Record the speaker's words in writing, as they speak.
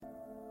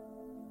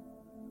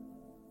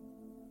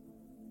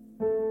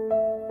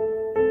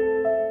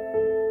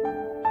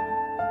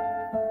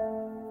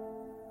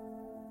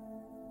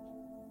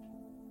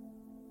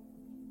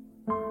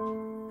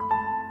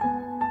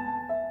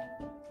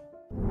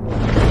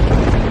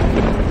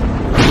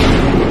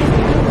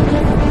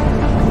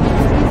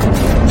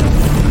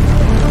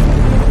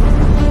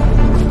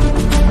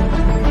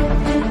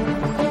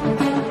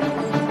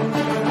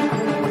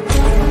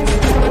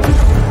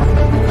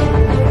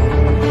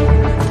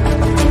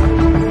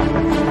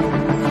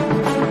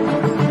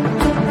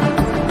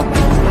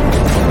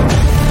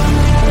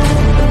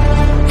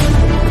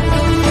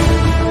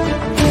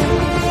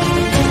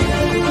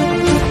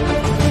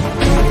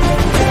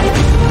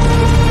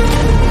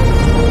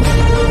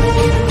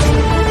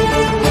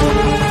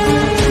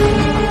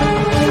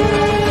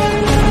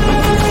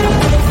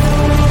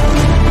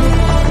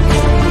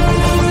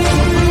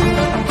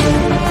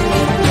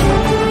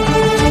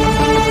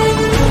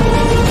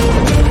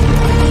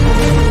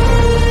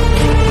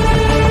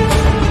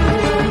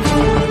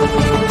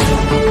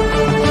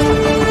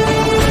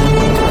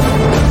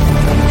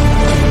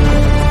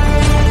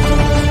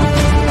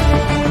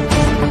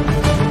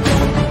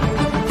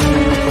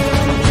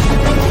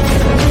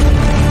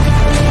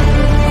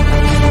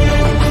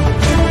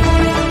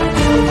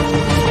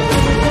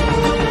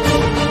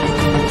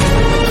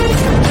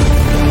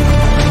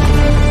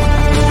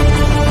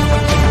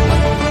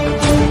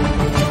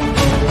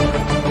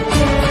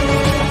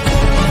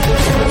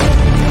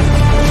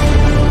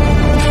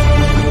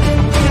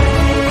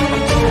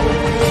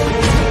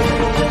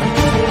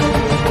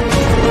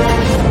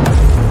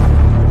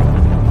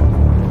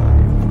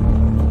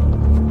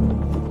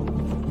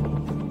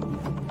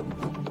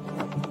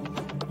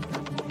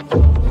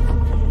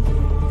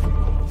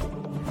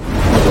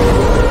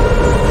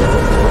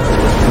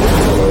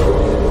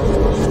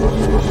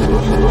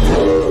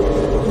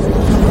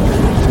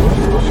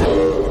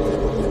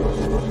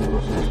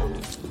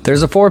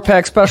There's a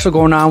 4-pack special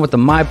going on with the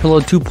MyPillow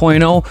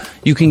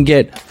 2.0. You can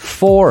get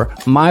 4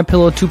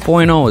 MyPillow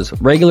 2.0s,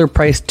 regular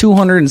price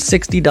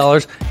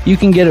 $260. You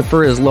can get it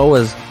for as low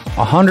as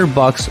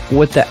 $100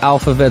 with the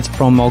Alphavets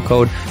promo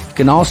code. You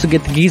can also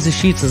get the Giza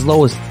sheets as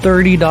low as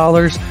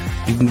 $30.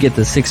 You can get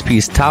the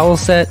 6-piece towel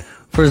set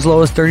for as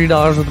low as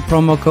 $30 with the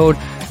promo code.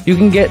 You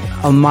can get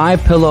a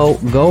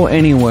MyPillow Go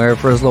Anywhere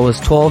for as low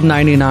as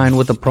 $12.99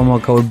 with the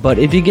promo code. But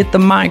if you get the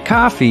My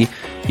Coffee,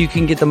 you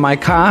can get the My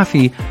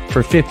Coffee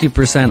for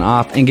 50%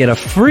 off and get a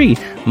free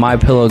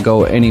MyPillow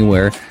Go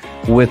Anywhere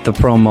with the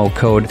promo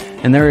code.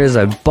 And there is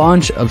a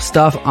bunch of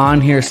stuff on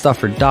here, stuff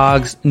for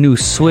dogs, new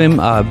swim,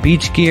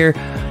 beach gear,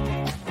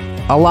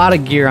 a lot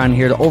of gear on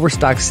here. The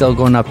overstock sale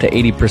going up to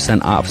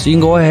 80% off. So you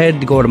can go ahead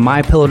and go to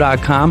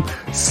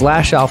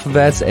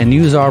mypillow.com/alphavets and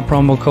use our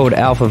promo code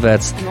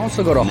alphavets. You can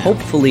also go to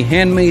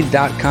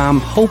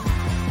hopefullyhandmade.com,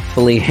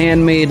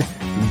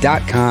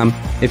 hopefullyhandmade.com.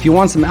 If you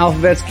want some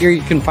Alphavets gear,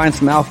 you can find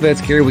some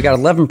Alphavets gear. We got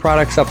 11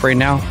 products up right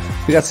now.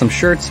 We got some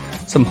shirts,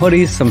 some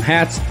hoodies, some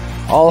hats,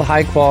 all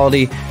high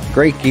quality,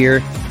 great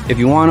gear. If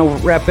you want to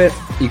rep it,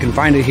 you can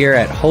find it here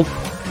at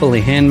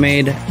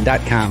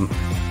hopefullyhandmade.com.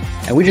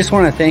 And we just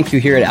want to thank you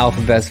here at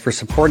Alphavets for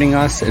supporting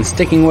us and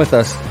sticking with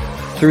us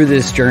through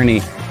this journey.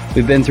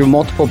 We've been through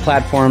multiple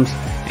platforms,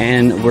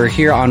 and we're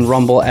here on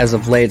Rumble as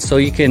of late. So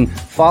you can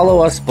follow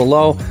us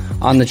below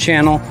on the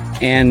channel,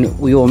 and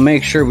we will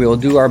make sure we will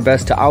do our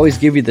best to always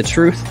give you the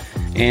truth,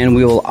 and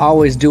we will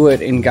always do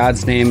it in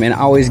God's name and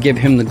always give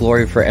him the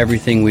glory for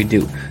everything we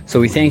do. So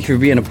we thank you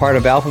for being a part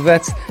of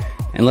Alphavets,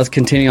 and let's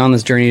continue on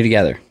this journey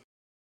together.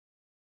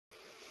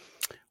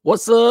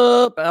 What's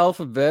up,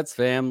 Alphavets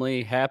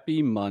family?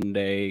 Happy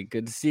Monday.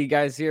 Good to see you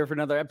guys here for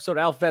another episode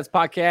of Alphavets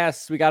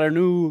Podcast. We got our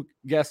new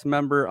guest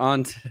member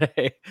on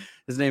today.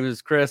 His name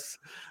is Chris.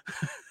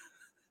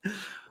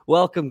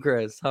 Welcome,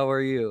 Chris. How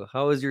are you?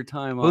 How was your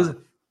time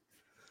on?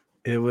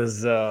 It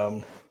was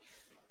awesome.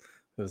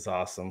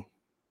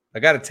 I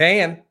got a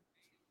tan.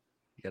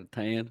 You got a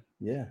tan?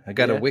 Yeah, I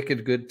got a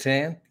wicked good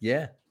tan.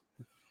 Yeah.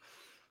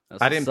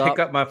 That's I didn't pick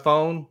up my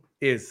phone.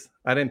 I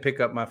didn't pick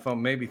up my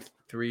phone maybe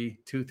 3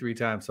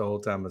 times the whole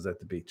time I was at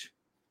the beach.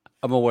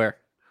 I'm aware.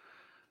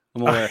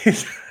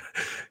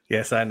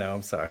 Yes, I know.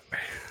 I'm sorry.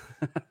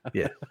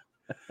 Yeah.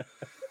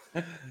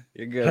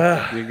 You're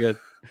good. You're good.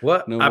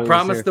 What? No, I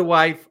promised the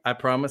wife I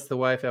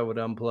would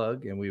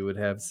unplug and we would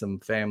have some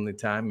family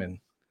time, and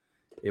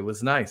it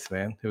was nice,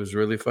 man. It was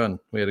really fun.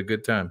 We had a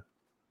good time.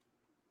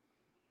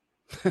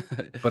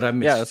 But I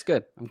missed. Yeah, that's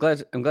good. I'm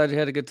glad you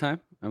had a good time.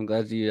 I'm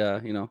glad you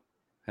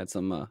had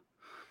some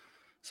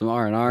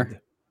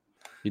R&R.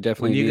 You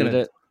definitely needed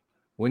it.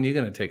 When are you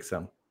gonna take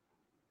some?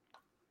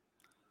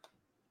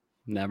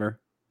 Never.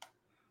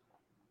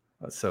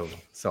 So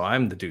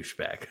I'm the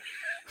douchebag.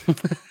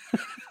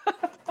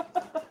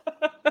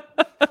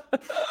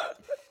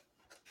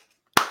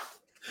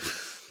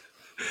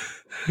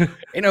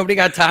 Ain't nobody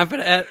got time for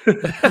that.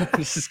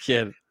 Just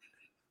kidding.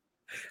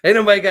 Ain't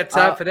nobody got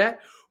time for that.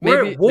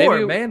 We're at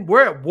war, man.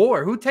 We're at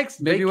war. Who takes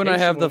vacation? Maybe when I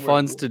have the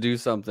funds to do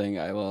something,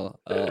 I will.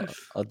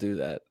 I'll do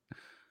that.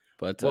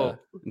 But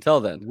until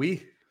then,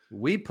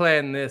 we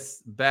planned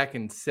this back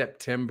in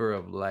September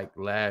of like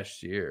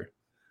last year.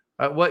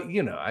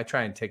 I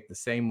try and take the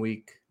same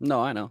week.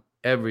 No, I know.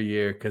 Every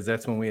year, because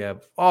that's when we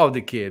have all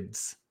the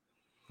kids.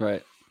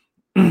 Right.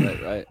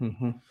 Right.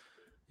 Mm-hmm.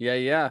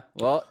 Yeah.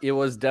 Well, it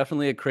was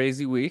definitely a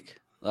crazy week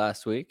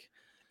last week.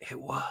 It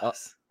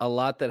was a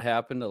lot that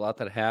happened.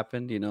 Not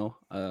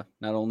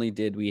only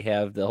did we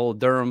have the whole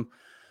Durham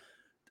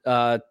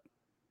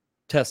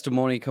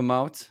testimony come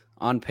out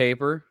on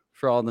paper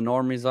for all the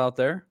normies out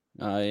there.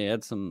 You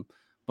had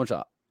bunch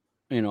of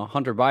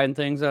Hunter Biden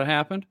things that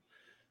happened.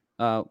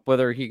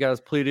 Whether he got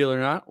his plea deal or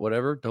not,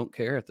 whatever, don't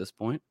care at this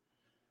point.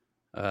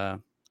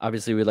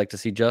 Obviously, we'd like to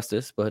see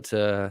justice, but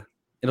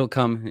it'll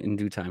come in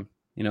due time.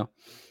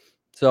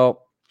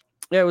 So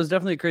yeah, it was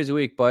definitely a crazy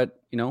week,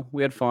 but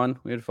we had fun.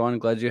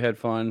 Glad you had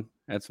fun.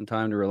 Had some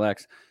time to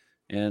relax,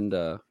 and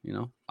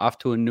off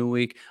to a new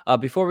week.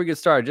 Before we get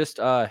started, just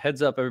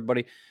heads up,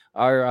 everybody.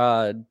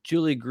 Our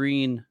Julie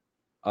Green,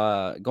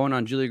 going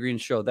on Julie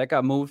Green's show, that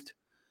got moved.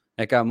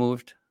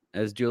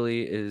 As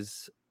Julie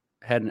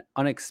had an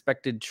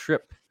unexpected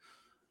trip,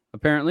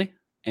 apparently,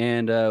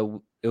 and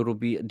it'll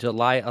be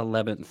July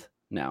 11th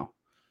now.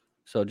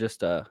 So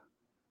just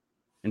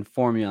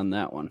inform you on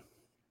that one.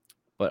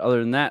 But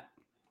other than that,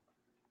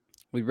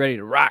 we ready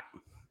to rock.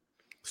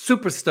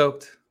 Super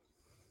stoked.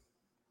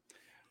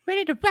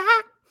 Ready to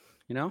rock.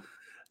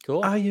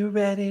 Cool. Are you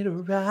ready to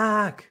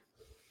rock?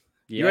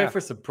 Yeah. You ready for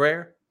some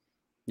prayer?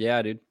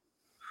 Yeah, dude.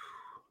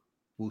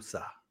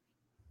 Woosah.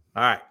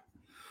 All right.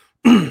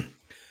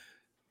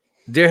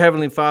 Dear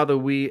Heavenly Father,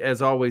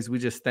 as always, we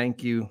just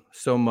thank you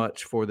so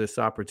much for this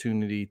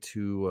opportunity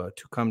to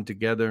come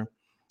together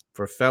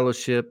for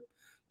fellowship,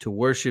 to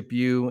worship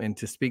you, and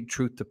to speak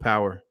truth to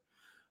power.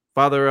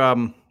 Father,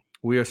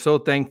 we are so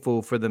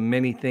thankful for the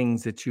many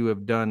things that you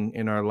have done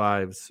in our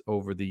lives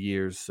over the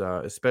years,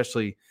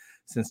 especially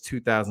since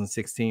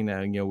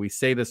 2016. We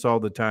say this all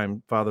the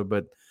time, Father,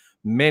 but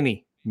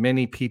many,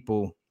 many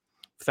people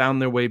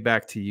found their way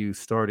back to you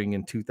starting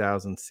in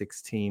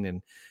 2016.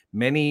 And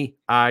many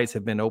eyes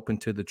have been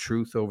opened to the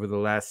truth over the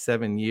last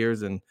 7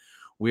 years. And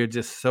we're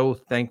just so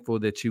thankful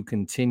that you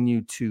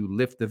continue to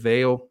lift the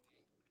veil,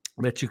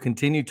 that you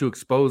continue to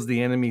expose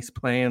the enemy's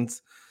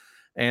plans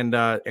and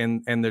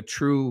their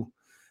true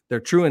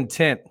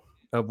intent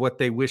of what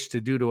they wish to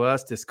do to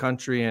us, this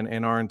country,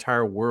 and our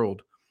entire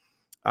world.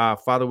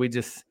 Father,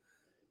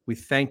 we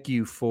thank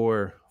you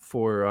for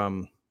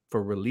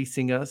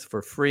releasing us,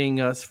 for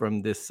freeing us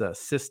from this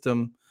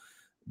system,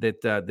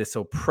 this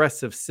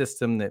oppressive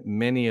system that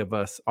many of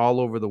us all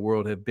over the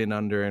world have been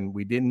under, and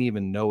we didn't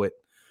even know it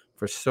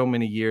for so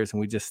many years. And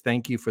we just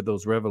thank you for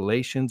those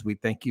revelations. We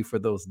thank you for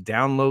those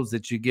downloads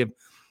that you give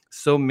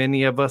so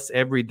many of us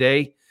every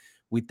day.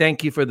 We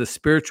thank you for the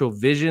spiritual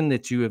vision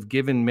that you have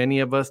given many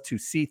of us to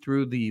see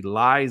through the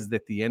lies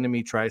that the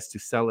enemy tries to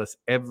sell us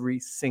every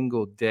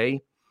single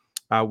day.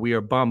 We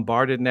are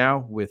bombarded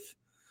now with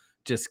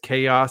just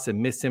chaos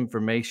and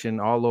misinformation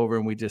all over.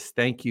 And we just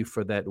thank you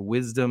for that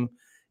wisdom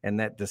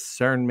and that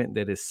discernment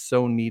that is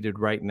so needed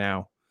right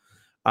now.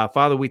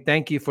 Father, we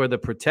thank you for the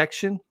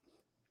protection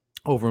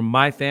over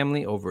my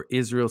family, over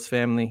Israel's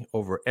family,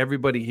 over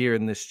everybody here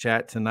in this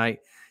chat tonight,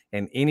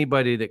 and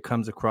anybody that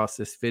comes across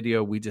this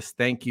video. We just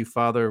thank you,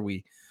 Father.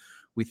 We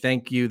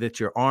thank you that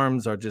your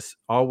arms are just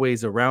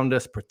always around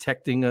us,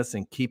 protecting us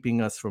and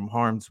keeping us from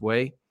harm's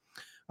way.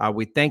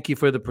 We thank you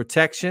for the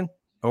protection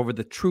over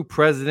the true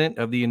president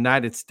of the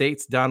United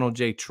States, Donald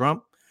J.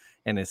 Trump,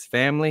 and his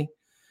family.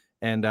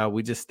 And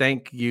we just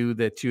thank you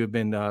that you have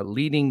been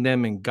leading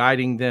them and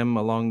guiding them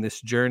along this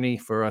journey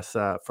for us,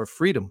 for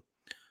freedom,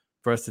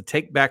 for us to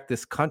take back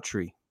this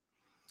country.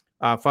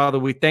 Father,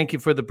 we thank you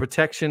for the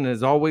protection,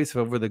 as always,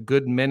 over the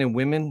good men and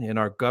women in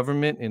our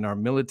government, in our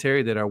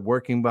military that are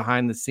working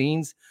behind the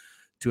scenes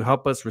to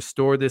help us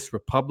restore this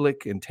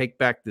republic and take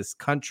back this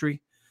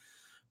country.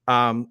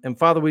 And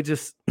Father, we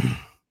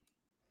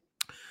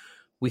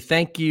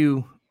thank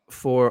you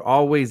for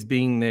always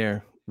being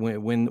there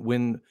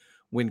when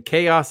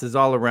chaos is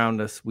all around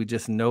us. We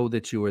just know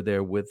that you are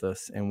there with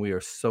us, and we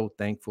are so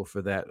thankful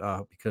for that,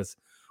 because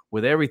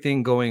with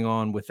everything going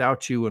on,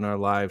 without you in our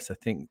lives, I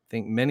think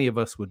many of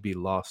us would be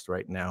lost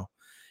right now.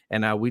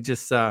 And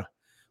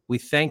we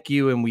thank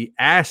you, and we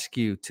ask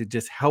you to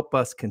just help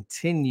us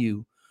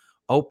continue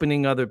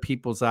opening other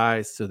people's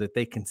eyes so that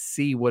they can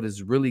see what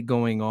is really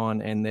going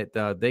on, and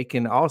that they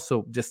can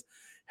also just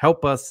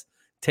help us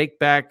take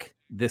back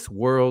this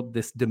world,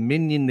 this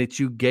dominion that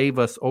you gave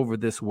us over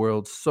this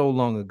world so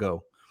long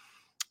ago.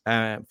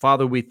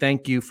 Father, we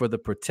thank you for the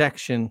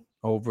protection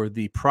over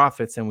the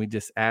prophets, and we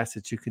just ask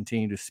that you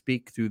continue to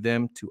speak through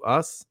them to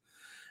us.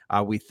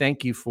 We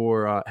thank you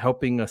for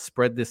helping us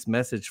spread this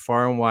message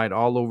far and wide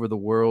all over the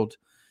world.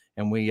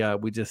 And we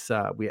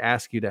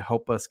ask you to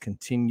help us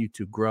continue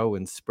to grow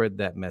and spread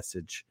that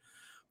message.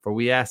 For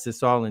we ask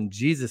this all in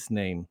Jesus'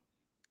 name.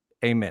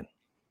 Amen.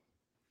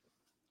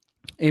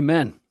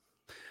 Amen.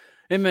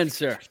 Amen,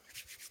 sir.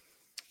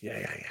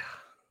 Yeah.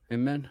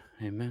 Amen.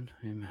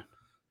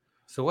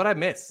 So what I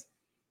miss?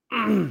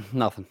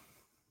 Nothing.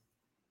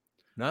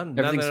 None.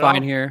 Everything's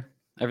fine here.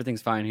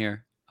 Everything's fine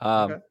here.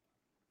 Okay.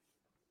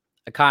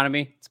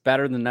 Economy, it's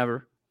better than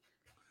ever.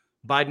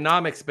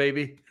 Bidenomics,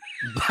 baby.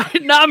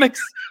 Bidenomics.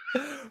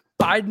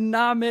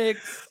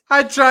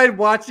 I tried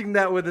watching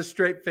that with a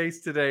straight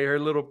face today. Her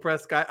little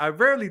press guy. I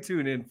rarely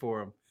tune in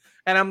for him,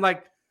 and I'm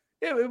like,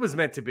 it was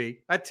meant to be.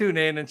 I tune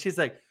in, and she's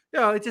like,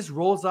 it just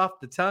rolls off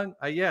the tongue.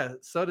 Yeah,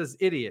 so does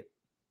idiot.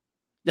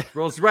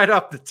 Rolls right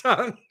off the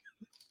tongue.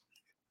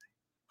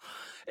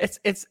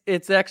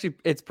 It's actually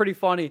pretty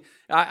funny.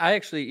 I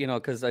actually,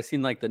 because I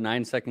seen like the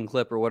 9-second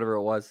clip or whatever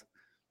it was.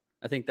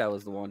 I think that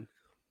was the one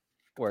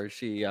where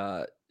she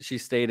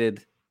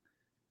stated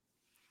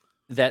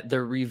that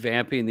they're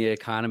revamping the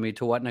economy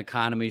to what an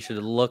economy should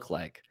look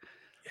like.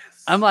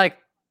 Yes. I'm like,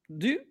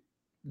 do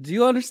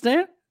you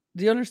understand?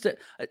 Do you understand?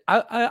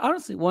 I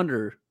honestly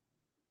wonder,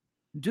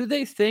 do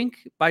they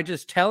think by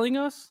just telling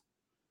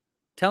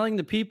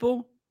the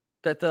people,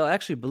 that they'll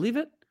actually believe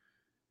it?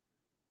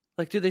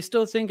 Like, do they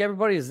still think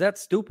everybody is that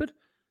stupid?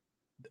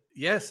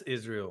 Yes,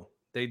 Israel,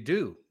 they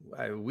do.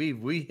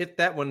 We hit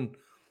that one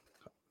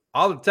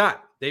all the time.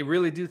 They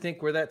really do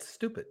think we're that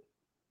stupid.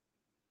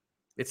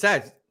 It's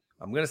sad.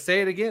 I'm going to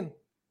say it again.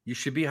 You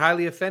should be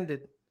highly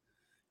offended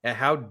at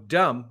how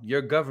dumb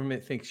your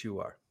government thinks you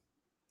are.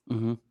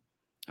 Mm-hmm.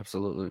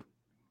 Absolutely.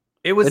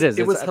 It was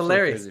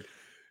hilarious. Crazy.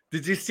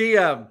 Did you see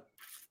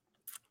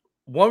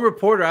one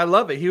reporter? I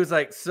love it. He was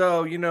like,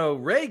 so,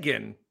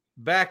 Reagan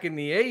back in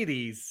the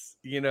 80s,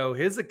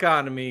 his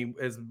economy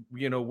is,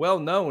 well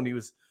known.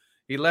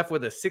 He left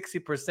with a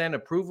 60%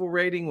 approval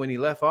rating when he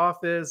left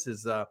office.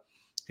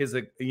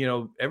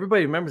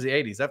 Everybody remembers the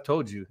 80s. I've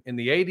told you, in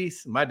the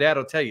 80s, my dad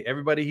will tell you,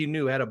 everybody he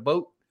knew had a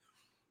boat.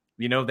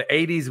 The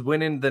 80s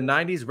went into the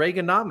 90s,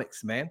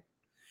 Reaganomics, man.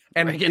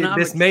 And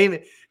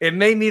it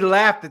made me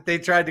laugh that they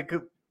tried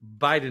to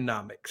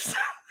Bidenomics.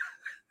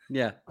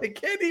 Yeah. They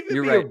can't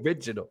even be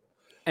original.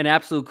 An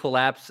absolute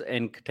collapse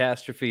and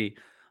catastrophe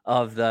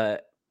of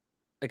the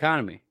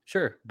economy.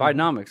 Sure.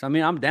 Bidenomics. I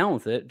mean, I'm down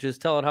with it.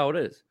 Just tell it how it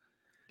is.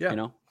 Yeah. You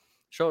know,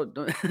 show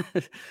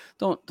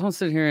don't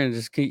sit here and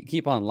just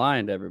keep on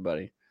lying to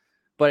everybody.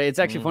 But it's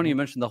actually funny you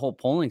mentioned the whole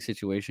polling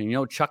situation. You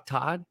know, Chuck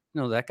Todd,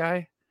 you know that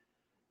guy?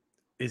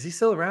 Is he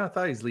still around? I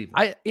thought he's leaving.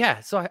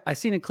 So I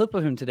seen a clip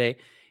of him today,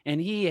 and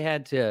he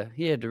had to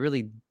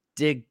really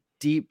dig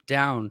deep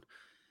down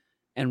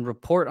and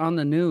report on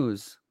the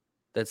news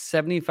that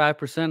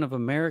 75% of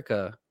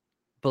America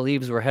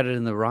believes we're headed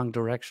in the wrong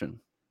direction.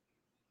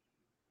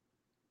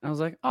 I was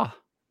like, oh,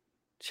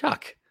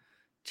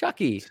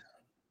 Chucky,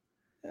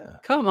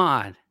 come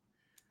on.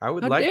 I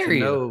would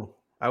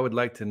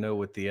like to know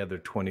what the other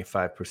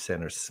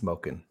 25% are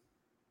smoking.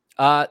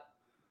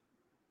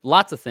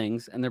 Lots of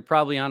things, and they're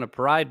probably on a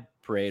pride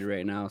parade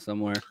right now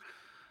somewhere,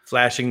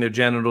 flashing their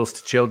genitals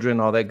to children,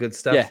 all that good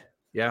stuff.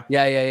 Yeah.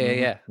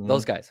 Mm-hmm.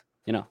 Those guys,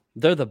 you know,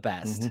 they're the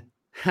best.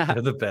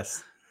 They're the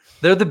best.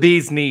 They're the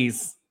bee's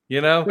knees.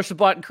 You know, push the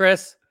button,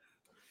 Chris.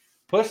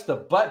 Push the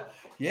button.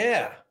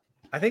 Yeah,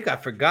 I think I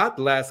forgot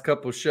the last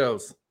couple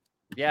shows.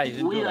 Yeah, you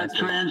didn't. We are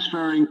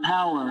transferring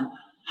power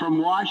from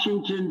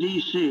Washington,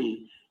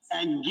 D.C.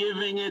 and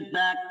giving it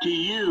back to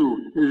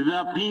you,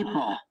 the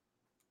people.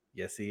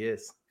 Yes, he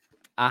is.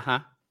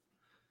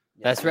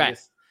 That's right.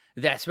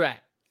 That's right.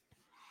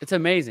 It's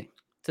amazing.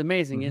 It's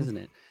amazing, isn't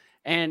it?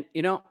 And,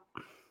 you know,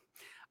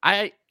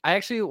 I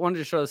actually wanted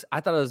to show this. I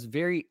thought it was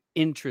very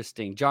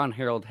interesting. John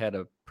Harold had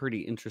a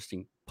pretty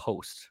interesting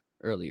post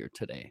earlier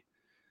today.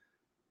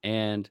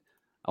 And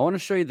I want to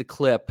show you the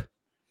clip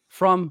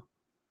from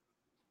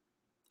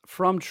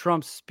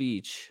Trump's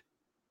speech.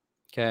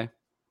 Okay?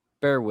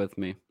 Bear with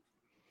me.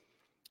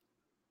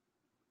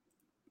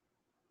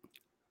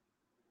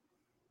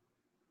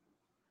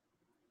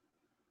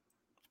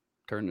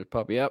 Turn the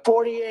puppy up.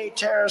 48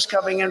 terrorists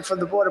coming in from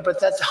the border, but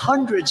that's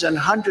hundreds and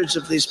hundreds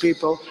of these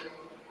people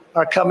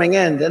are coming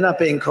in. They're not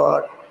being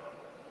caught.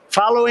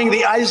 Following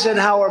the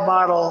Eisenhower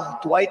model,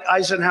 Dwight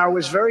Eisenhower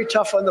was very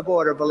tough on the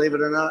border, believe it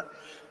or not.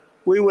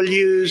 We will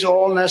use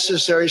all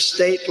necessary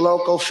state,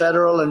 local,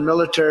 federal, and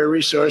military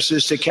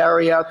resources to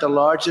carry out the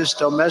largest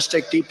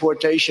domestic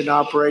deportation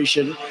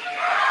operation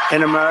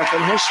in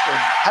American history.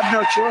 Have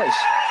no choice.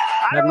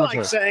 I don't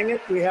like saying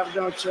it. We have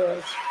no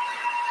choice.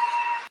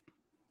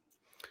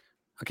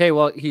 Okay,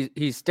 well,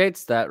 he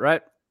states that,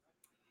 right?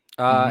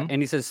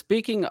 And he says,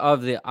 speaking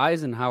of the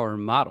Eisenhower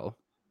model,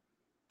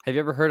 have you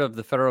ever heard of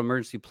the Federal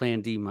Emergency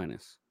Plan D-?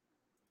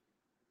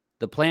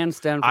 The plan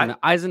stemmed from the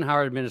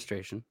Eisenhower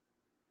administration.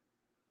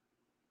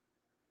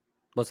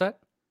 What's that?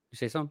 You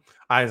say something?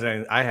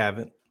 I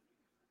haven't.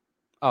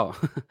 Oh,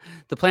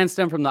 the plan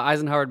stemmed from the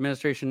Eisenhower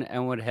administration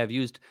and would have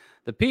used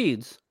the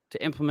PEDS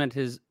to implement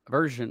his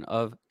version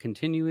of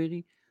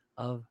continuity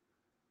of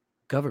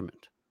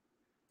government.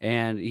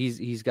 And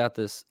he's got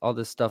all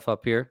this stuff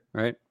up here,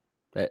 right?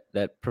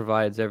 That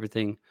provides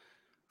everything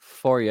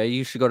for you.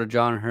 You should go to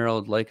John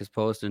Harold, like his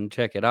post, and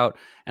check it out.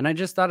 And I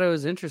just thought it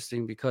was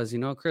interesting because, you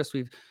know, Chris,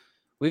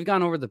 we've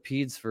gone over the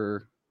PEDS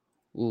for,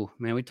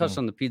 we touched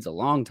on the PEDS a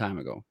long time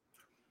ago.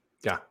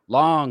 Yeah,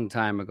 long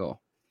time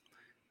ago.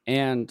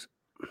 And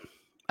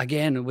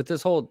again, with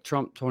this whole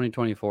Trump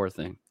 2024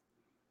 thing,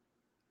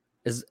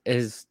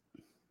 is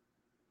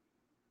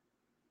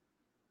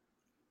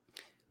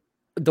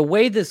the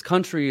way this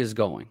country is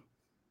going,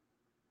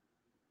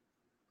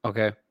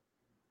 okay,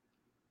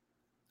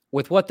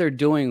 with what they're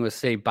doing with,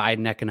 say,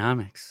 Biden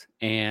economics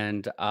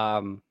and,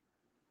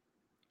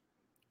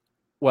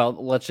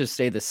 let's just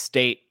say the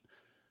state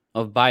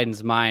of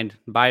Biden's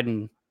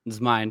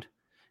mind,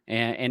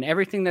 and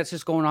everything that's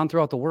just going on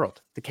throughout the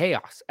world, the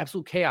chaos,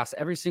 absolute chaos,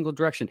 every single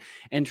direction.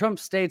 And Trump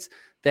states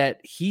that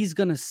he's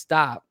going to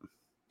stop.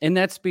 In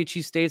that speech,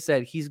 he states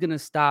that he's going to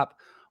stop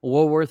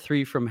World War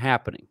III from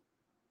happening.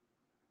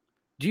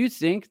 Do you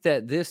think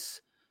that this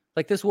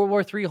World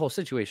War III whole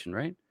situation,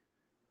 right?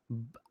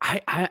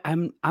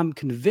 I'm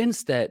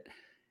convinced that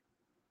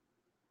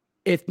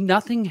if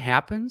nothing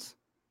happens,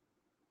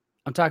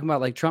 I'm talking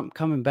about like Trump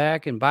coming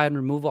back and Biden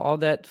removal, all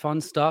that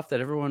fun stuff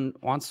that everyone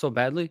wants so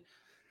badly.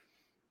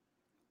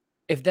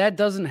 If that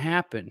doesn't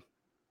happen,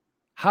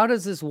 how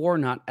does this war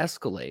not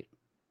escalate?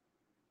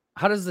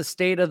 How does the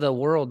state of the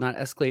world not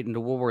escalate into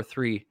World War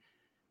III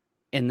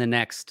in the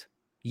next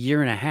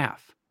year and a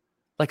half?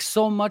 Like,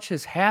 so much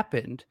has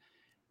happened,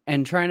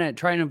 and trying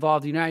to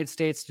involve the United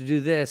States to do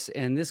this,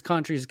 and this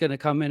country is going to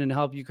come in and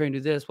help Ukraine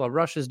do this while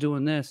Russia's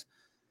doing this.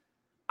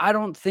 I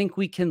don't think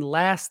we can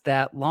last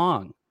that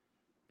long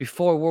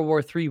before World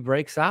War III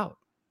breaks out.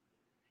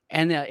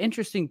 And the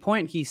interesting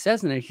point he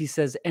says in it, he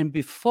says, and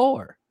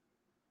before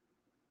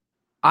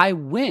I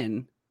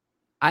win,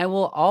 I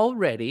will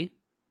already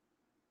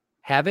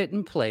have it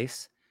in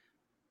place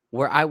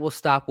where I will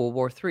stop World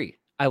War III.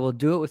 I will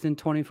do it within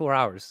 24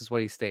 hours, is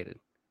what he stated.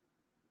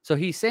 So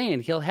he's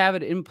saying he'll have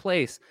it in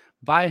place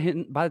by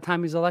the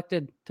time he's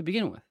elected to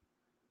begin with.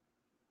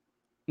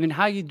 I mean,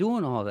 how you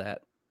doing all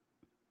that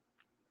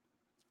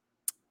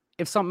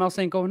if something else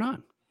ain't going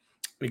on?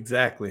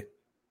 Exactly.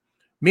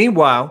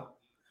 Meanwhile,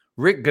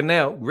 Rick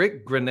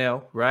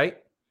Grinnell, right?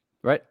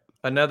 Right.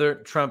 Another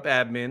Trump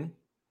admin.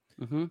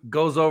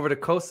 goes over to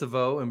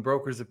Kosovo and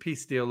brokers a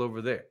peace deal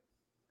over there.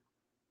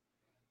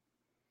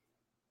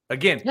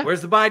 Again,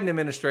 where's the Biden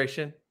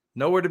administration?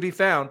 Nowhere to be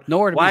found.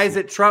 Why is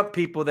it Trump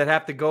people that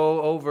have to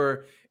go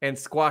over and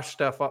squash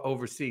stuff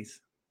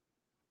overseas?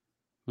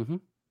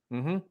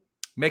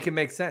 Make it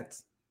make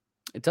sense.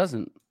 It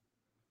doesn't.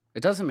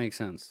 It doesn't make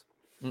sense.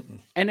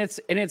 And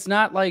it's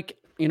not like,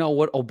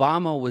 what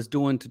Obama was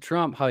doing to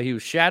Trump, how he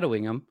was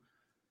shadowing him.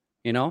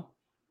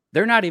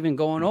 They're not even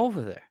going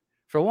over there.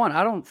 For one,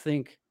 I don't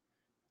think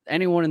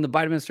anyone in the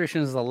Biden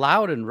administration is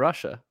allowed in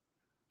Russia.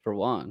 For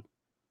one,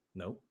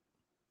 nope.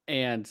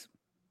 And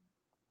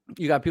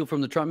you got people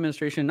from the Trump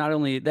administration. Not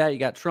only that, you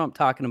got Trump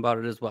talking about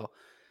it as well,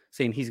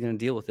 saying he's going to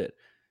deal with it.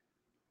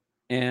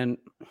 And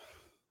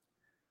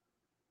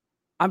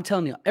I'm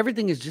telling you,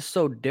 everything is just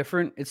so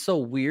different. It's so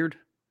weird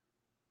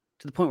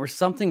to the point where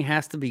something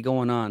has to be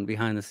going on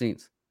behind the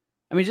scenes.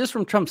 I mean, just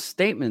from Trump's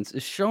statements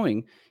is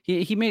showing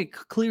he made a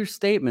clear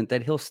statement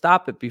that he'll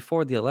stop it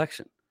before the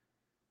election.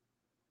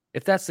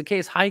 If that's the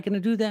case, how are you going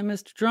to do that,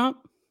 Mr.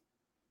 Trump?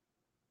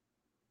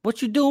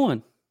 What you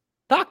doing?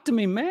 Talk to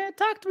me, man.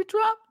 Talk to me,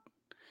 Trump.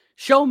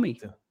 Show me.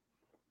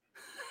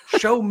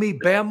 Show me,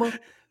 Bama.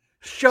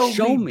 Show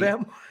me,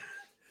 Bama.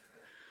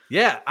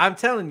 Yeah, I'm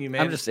telling you,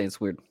 man. I'm just saying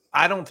it's weird.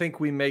 I don't think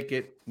we make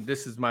it.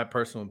 This is my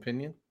personal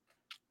opinion.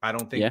 I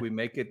don't think we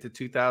make it to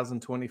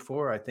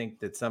 2024. I think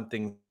that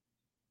something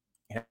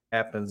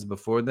happens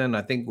before then.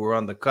 I think we're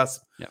on the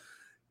cusp. Yeah.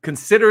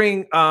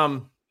 Considering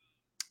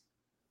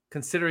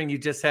you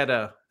just had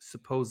a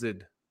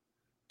supposed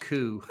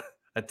coup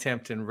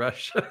attempt in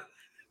Russia.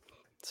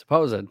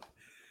 Supposed.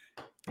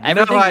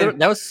 That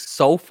was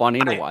so funny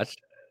to watch.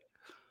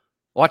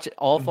 Watch it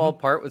all fall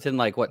apart within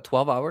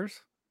 12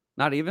 hours?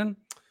 Not even?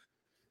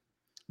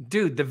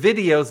 Dude, the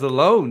videos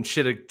alone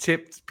should have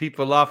tipped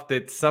people off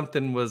that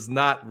something was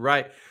not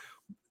right.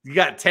 You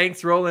got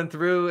tanks rolling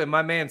through and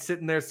my man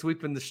sitting there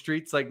sweeping the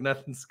streets like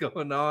nothing's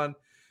going on.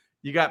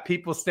 You got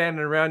people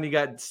standing around. You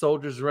got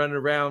soldiers running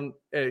around.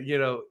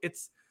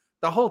 It's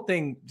the whole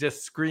thing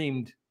just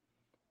screamed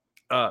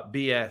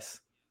BS.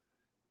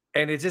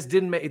 And it just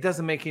it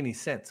doesn't make any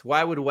sense.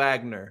 Why would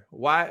Wagner?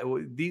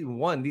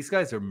 These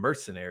guys are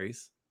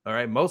mercenaries. All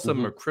right. Most of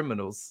them are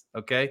criminals.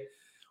 Okay.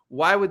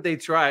 Why would they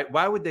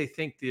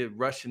think the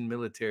Russian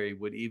military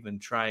would even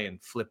try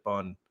and flip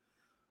on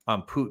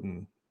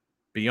Putin?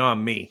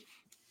 Beyond me.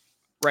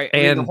 Right.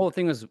 And the whole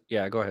thing was,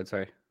 go ahead.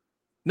 Sorry.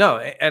 No.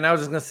 And I was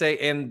just going to say,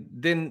 and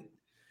then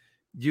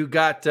you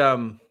got,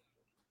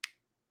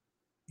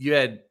 you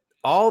had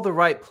all the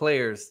right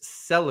players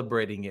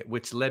celebrating it,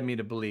 which led me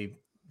to believe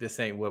this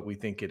ain't what we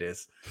think it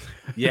is.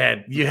 You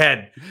had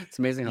it's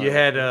amazing. You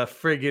had a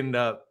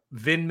friggin'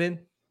 Vindman.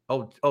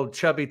 Oh,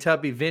 chubby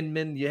tubby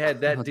Vindman. You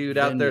had that dude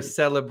out there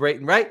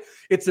celebrating, right?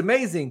 It's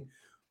amazing.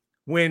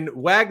 When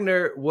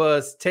Wagner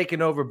was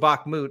taking over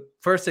Bakhmut,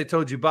 first they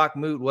told you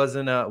Bakhmut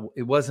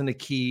wasn't a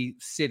key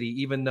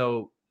city, even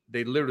though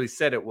they literally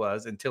said it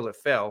was until it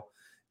fell.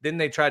 Then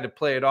they tried to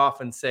play it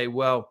off and say,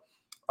 well,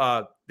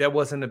 it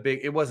wasn't a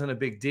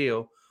big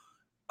deal.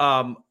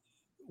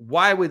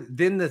 Why would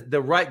then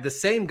the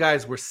same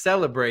guys were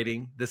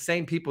celebrating, the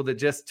same people that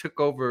just took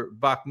over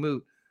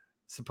Bakhmut,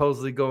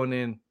 supposedly going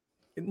in?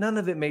 None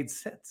of it made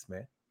sense,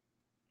 man.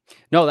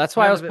 No, that's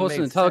why I was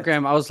posting the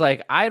Telegram. I was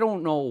like, I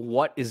don't know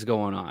what is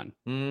going on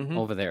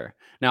over there.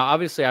 Now,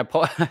 obviously, I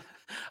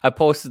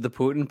posted the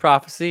Putin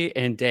prophecy,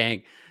 and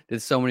dang,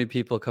 did so many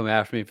people come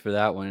after me for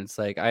that one. It's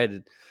like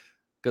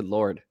good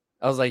Lord.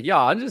 I was like,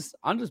 I'm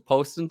just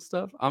posting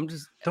stuff.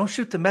 Don't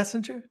shoot the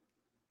messenger.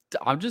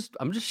 I'm just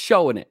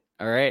showing it.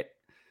 All right.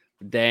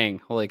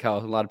 Dang, holy cow. A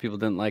lot of people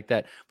didn't like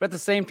that. But at the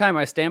same time,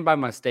 I stand by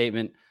my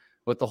statement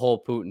with the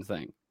whole Putin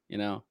thing,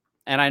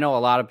 And I know a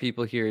lot of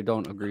people here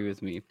don't agree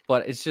with me,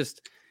 but it's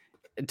just,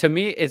 to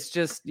me, it's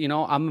just,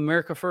 I'm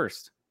America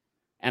first.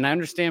 And I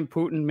understand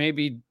Putin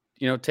maybe,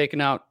 taking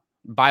out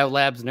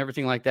biolabs and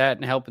everything like that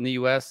and helping the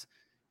U.S.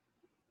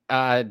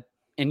 In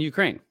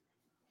Ukraine.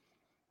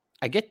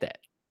 I get that.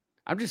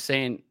 I'm just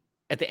saying,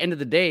 at the end of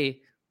the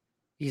day,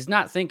 he's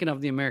not thinking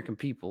of the American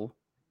people.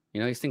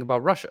 He's thinking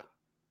about Russia.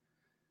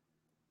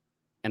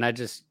 And I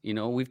just,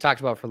 we've talked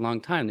about for a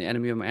long time, the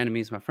enemy of my enemy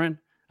is my friend.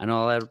 I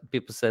know a lot of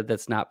people said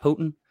that's not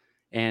Putin.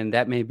 And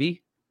that may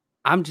be.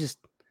 I'm just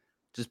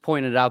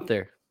pointing it out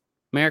there.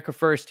 America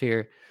first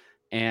here.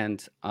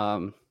 And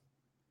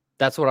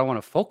that's what I want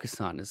to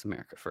focus on is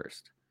America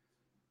first.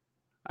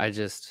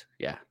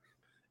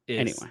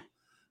 Anyway.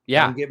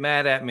 Yeah. Don't get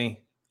mad at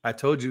me. I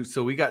told you.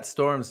 So we got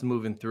storms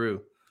moving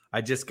through. I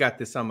just got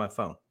this on my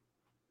phone.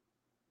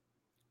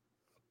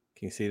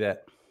 Can you see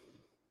that?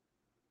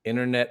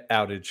 Internet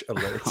outage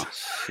alert. Oh,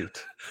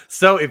 shoot.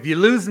 So if you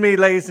lose me,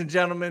 ladies and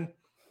gentlemen,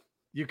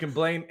 you can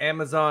blame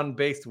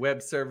Amazon-based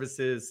web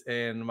services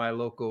and my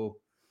local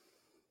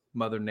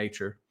Mother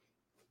Nature.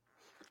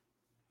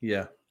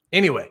 Yeah.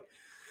 Anyway.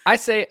 I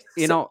say,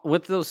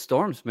 with those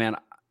storms, man,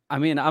 I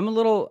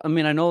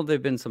know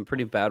they've been some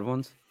pretty bad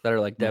ones that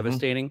are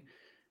devastating.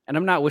 And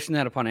I'm not wishing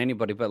that upon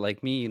anybody, but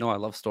like me, I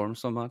love storms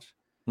so much.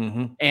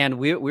 And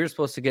we were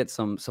supposed to get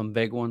some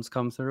big ones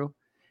come through.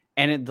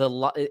 and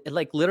it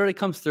like literally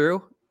comes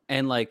through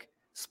and like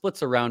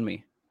splits around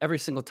me every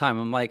single time.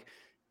 I'm like,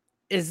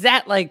 is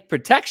that like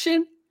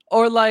protection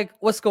or like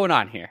what's going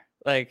on here?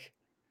 Like,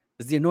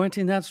 is the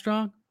anointing that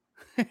strong?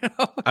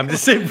 I'm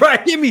just saying,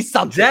 right? Give me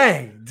something.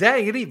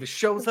 Dang! It even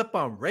shows up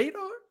on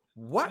radar.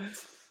 What?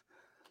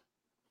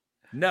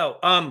 No.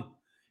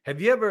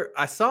 Have you ever?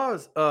 I saw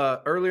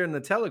earlier in the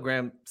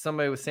Telegram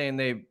somebody was saying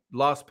they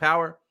lost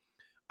power.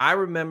 I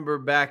remember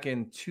back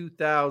in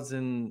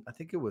 2000, I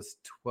think it was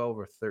 12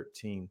 or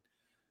 13.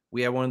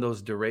 We had one of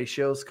those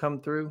derechos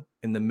come through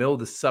in the middle of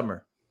the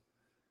summer.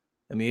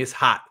 I mean, it's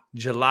hot,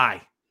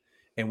 July,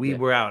 and we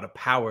were out of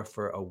power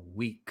for a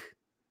week.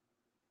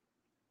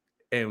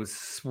 And it was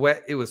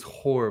sweat. It was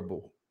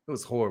horrible. It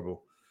was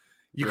horrible.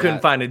 You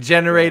couldn't find a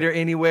generator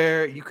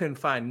anywhere. You couldn't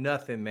find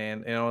nothing,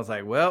 man. And I was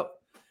like, well,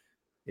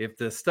 if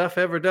the stuff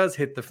ever does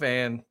hit the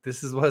fan,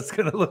 this is what it's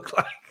going to look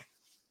like.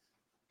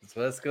 That's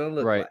what it's going to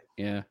look like.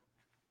 Yeah.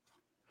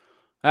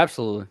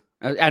 Absolutely.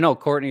 I know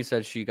Courtney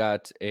said she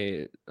got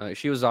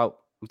she was out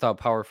without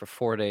power for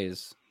 4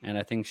 days. And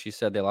I think she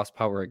said they lost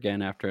power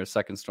again after a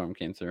second storm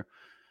came through,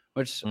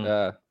 which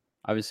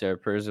obviously our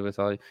prayers are with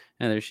all you.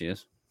 And there she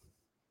is.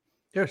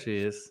 There she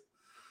is.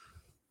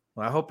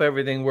 Well, I hope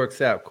everything works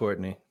out,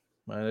 Courtney.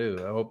 I do.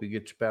 I hope you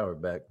get your power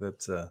back.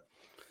 That's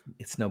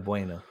it's no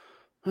bueno.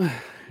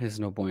 It's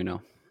no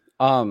bueno.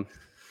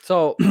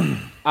 So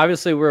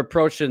obviously we're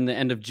approaching the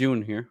end of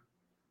June here.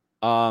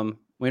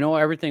 We know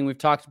everything we've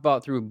talked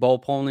about through Bo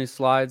Polney's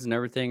slides and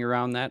everything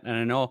around that. And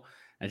I know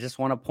I just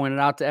want to point it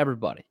out to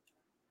everybody.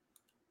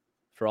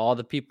 For all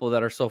the people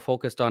that are so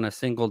focused on a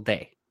single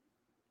day.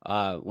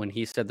 When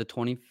he said the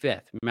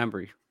 25th,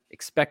 remember,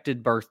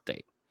 expected birth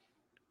date.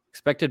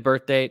 Expected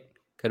birth date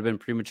could have been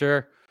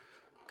premature,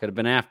 could have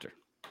been after.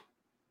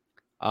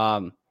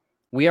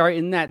 We are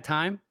in that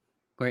time.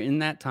 We're in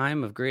that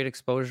time of great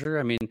exposure.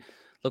 I mean,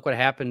 look what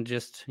happened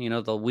just,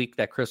 the week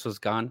that Chris was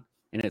gone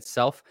in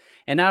itself.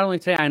 And not only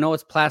today, I know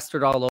it's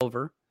plastered all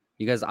over.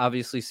 You guys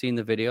obviously seen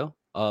the video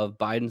of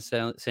Biden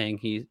saying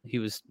he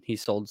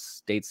sold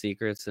state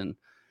secrets and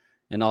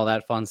all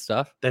that fun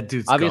stuff. That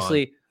dude's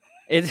obviously gone.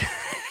 It's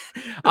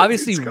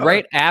obviously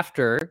right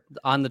after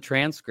on the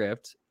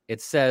transcript. It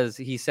says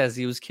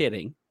he was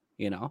kidding,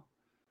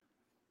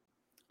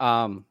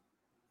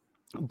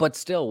 but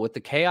still, with the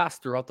chaos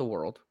throughout the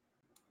world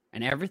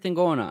and everything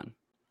going on,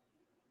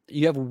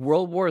 you have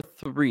World War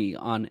III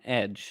on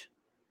edge,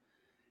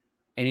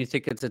 and you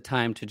think it's a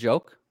time to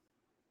joke?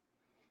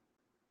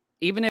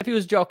 Even if he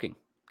was joking,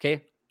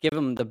 okay? Give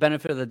him the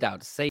benefit of the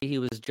doubt. Say he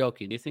was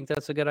joking. Do you think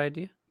that's a good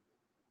idea?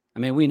 I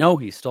mean, we know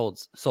he sold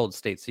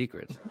state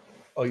secrets.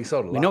 Oh, he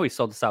sold a lot. We know he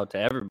sold this out to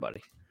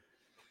everybody.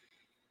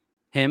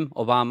 Him,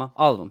 Obama,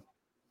 all of them.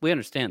 We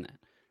understand that.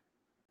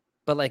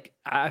 But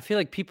I feel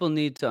like people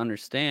need to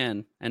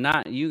understand, and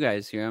not you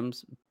guys here,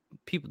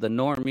 people, the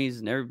normies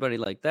and everybody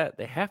like that,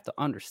 they have to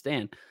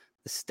understand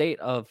the state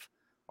of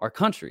our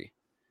country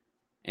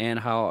and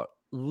how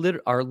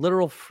our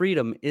literal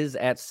freedom is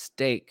at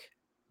stake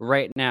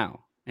right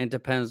now. And it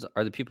depends,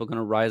 are the people going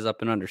to rise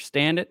up and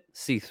understand it,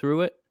 see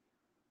through it,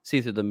 see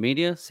through the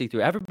media, see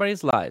through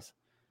everybody's lies,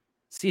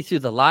 see through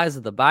the lies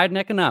of the Biden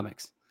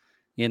economics,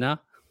 You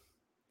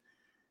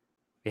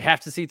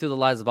have to see through the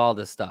lies of all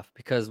this stuff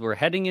because we're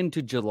heading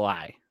into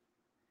July.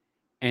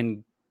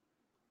 And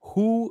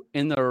who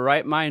in their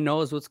right mind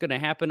knows what's going to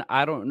happen?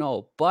 I don't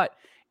know. But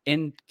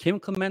in Kim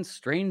Clement's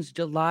strange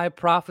July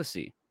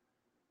prophecy,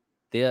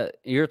 the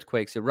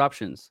earthquakes,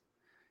 eruptions,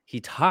 he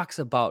talks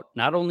about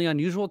not only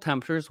unusual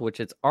temperatures,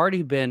 which it's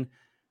already been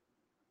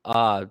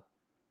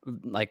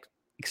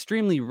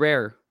extremely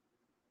rare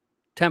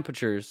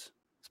temperatures,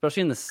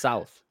 especially in the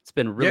South. It's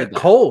been really bad.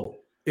 Cold.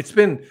 It's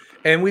been,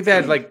 and we've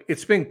had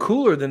it's been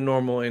cooler than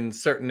normal in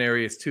certain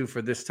areas too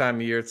for this time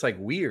of year. It's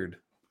weird.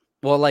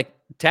 Well,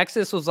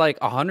 Texas was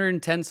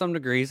 110 some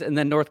degrees, and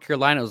then North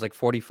Carolina was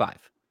 45.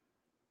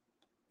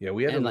 Yeah,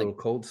 we had a little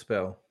cold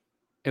spell.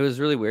 It was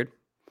really weird.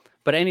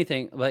 But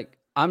anything,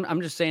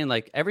 I'm just saying,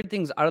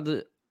 everything's out of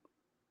the,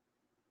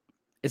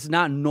 it's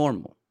not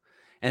normal.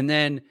 And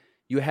then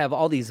you have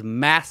all these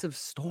massive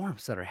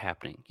storms that are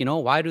happening.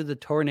 Why do the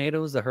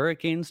tornadoes, the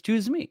hurricanes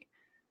choose me?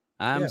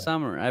 I'm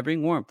summer. I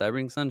bring warmth. I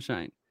bring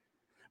sunshine.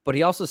 But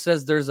he also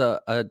says there's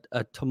a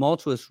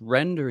tumultuous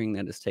rendering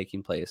that is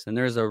taking place, and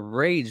there's a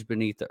rage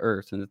beneath the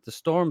earth, and that the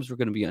storms are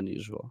going to be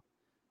unusual.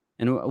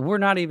 And we're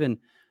not even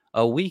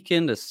a week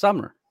into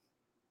summer,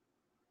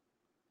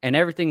 and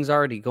everything's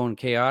already going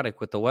chaotic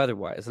with the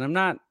weather-wise. And I'm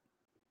not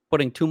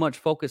putting too much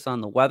focus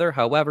on the weather.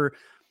 However,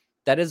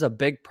 that is a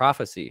big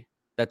prophecy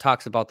that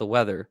talks about the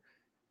weather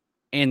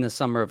in the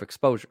summer of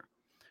exposure.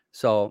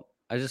 So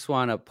I just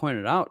want to point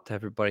it out to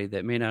everybody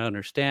that may not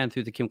understand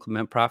through the Kim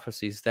Clement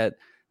prophecies that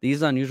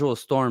these unusual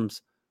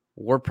storms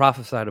were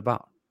prophesied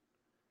about.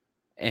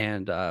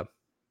 And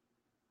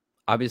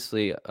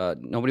obviously,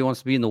 nobody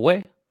wants to be in the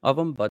way of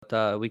them,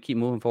 but we keep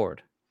moving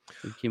forward.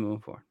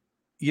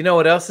 You know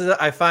what else is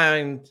I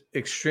find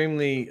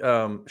extremely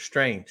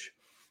strange?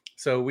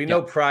 So we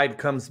know Pride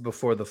comes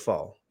before the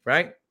fall,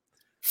 right?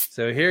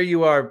 So here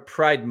you are,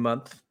 Pride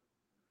Month.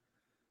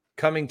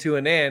 coming to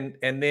an end,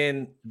 and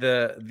then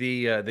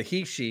the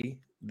he-she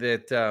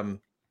that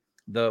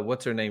the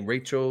what's her name,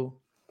 Rachel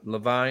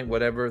Levine,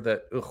 whatever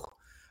that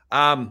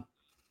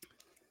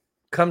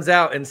comes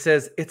out and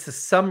says it's a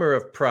summer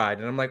of pride,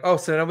 and I'm like, oh,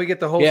 so now we get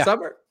the whole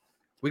summer.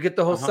 We get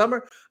the whole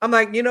summer. I'm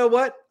like, you know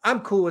what?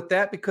 I'm cool with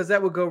that, because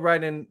that would go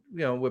right in,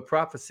 with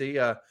prophecy.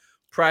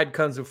 Pride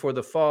comes before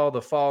the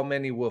fall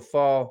many will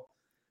fall.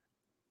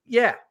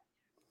 Yeah.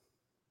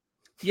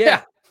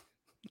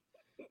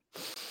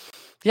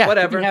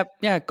 Whatever.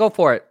 Go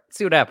for it.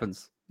 See what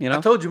happens. I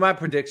told you my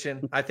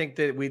prediction. I think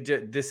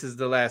that this is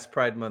the last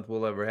Pride Month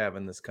we'll ever have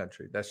in this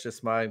country. That's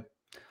just my.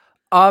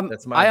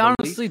 That's my. I belief.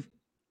 honestly,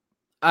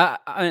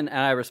 and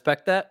I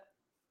respect that,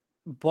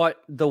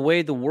 but the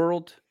way the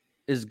world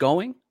is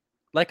going,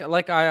 like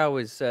I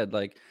always said,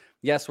 like,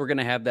 yes, we're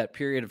gonna have that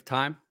period of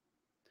time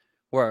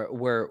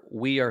where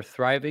we are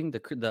thriving.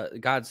 The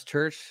God's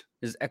church,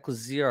 His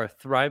ecclesia are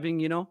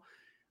thriving.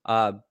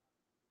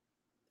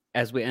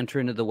 As we enter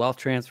into the wealth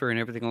transfer and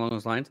everything along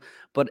those lines,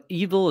 but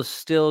evil is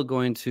still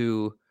going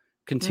to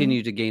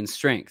continue to gain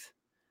strength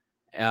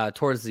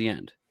towards the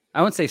end.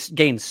 I wouldn't say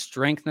gain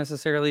strength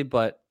necessarily,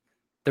 but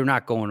they're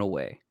not going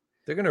away.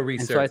 They're going to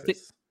resurface.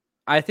 So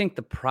I think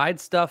the pride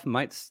stuff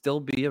might still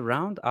be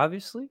around,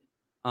 obviously.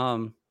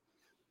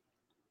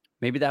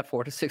 Maybe that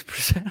 4 to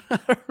 6%. I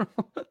don't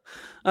know.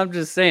 I'm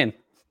just saying.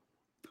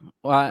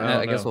 Well,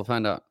 I guess we'll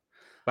find out.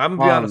 I'm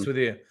gonna be honest with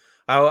you.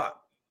 I'm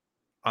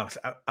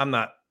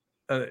not.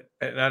 And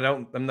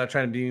I'm not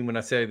trying to be mean when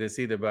I say this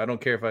either, but I don't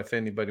care if I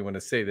offend anybody when I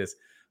say this.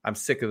 I'm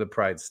sick of the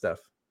pride stuff.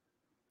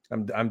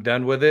 I'm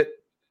done with it.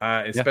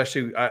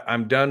 Especially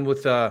I'm done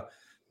with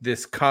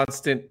this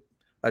constant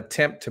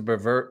attempt to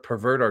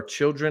pervert our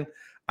children.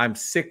 I'm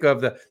sick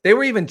of they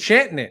were even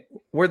chanting it.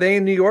 Were they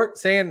in New York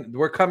saying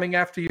we're coming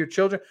after your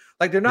children?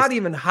 Like, they're not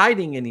even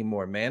hiding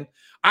anymore, man.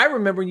 I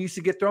remember when you used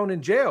to get thrown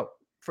in jail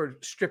for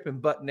stripping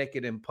butt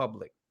naked in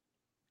public,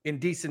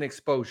 indecent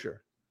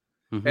exposure.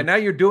 Mm-hmm. And now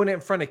you're doing it in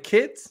front of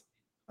kids.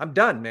 I'm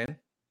done, man.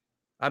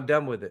 I'm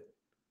done with it.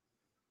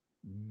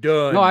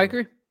 Done. No, I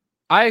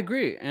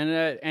agree.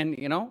 And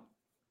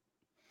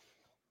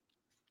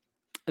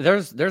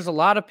there's a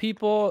lot of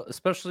people,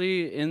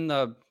 especially in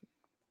the,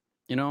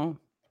 I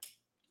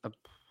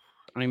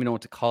don't even know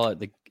what to call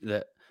it.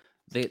 The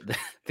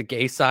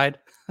gay side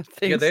of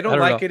things. Yeah, they don't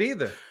like it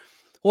either.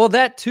 Well,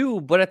 that too.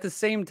 But at the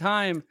same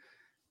time,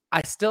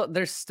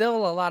 there's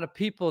still a lot of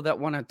people that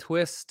want to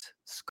twist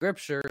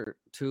scripture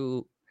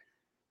to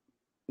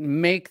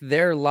make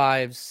their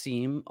lives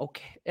seem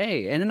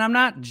okay. And I'm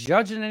not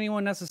judging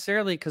anyone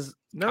necessarily, because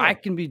I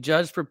can be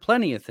judged for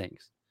plenty of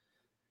things.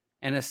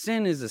 And a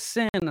sin is a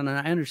sin, and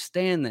I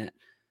understand that.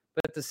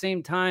 But at the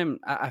same time,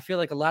 I feel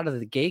like a lot of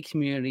the gay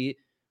community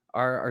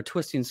are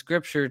twisting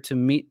scripture to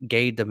meet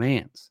gay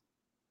demands.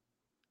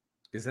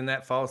 Isn't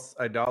that false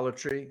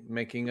idolatry,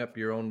 making up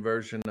your own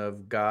version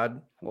of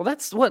God? Well,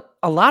 that's what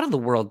a lot of the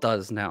world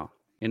does now,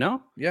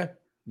 Yeah.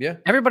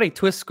 Everybody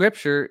twists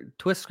scripture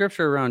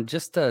around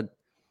just to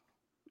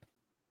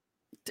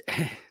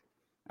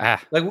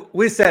like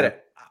we said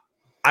it.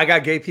 I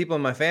got gay people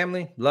in my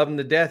family, love them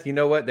to death. You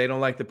know what? They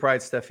don't like the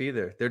pride stuff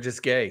either. They're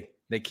just gay.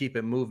 They keep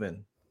it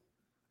moving.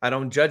 I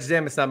don't judge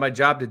them. It's not my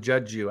job to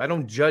judge you. I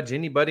don't judge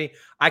anybody.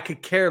 I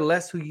could care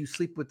less who you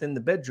sleep with in the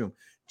bedroom.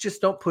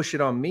 Just don't push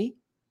it on me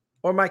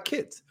or my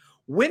kids.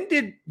 When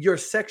did your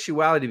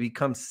sexuality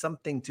become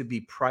something to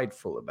be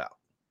prideful about?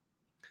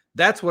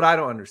 That's what I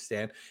don't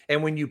understand.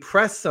 And when you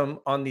press them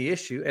on the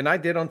issue, and I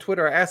did on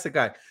Twitter, I asked a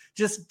guy,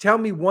 just tell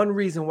me one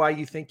reason why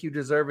you think you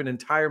deserve an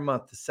entire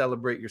month to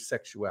celebrate your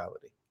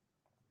sexuality.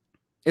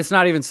 It's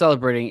not even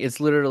celebrating. It's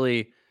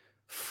literally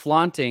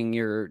flaunting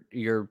your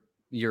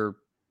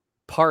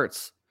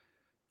parts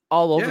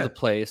all over the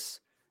place.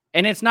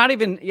 And it's not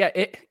even,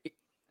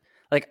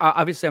 like,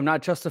 obviously I'm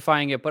not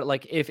justifying it, but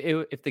like if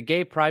the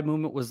gay pride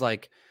movement was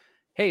like,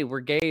 hey, we're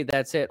gay,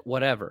 that's it,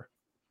 whatever,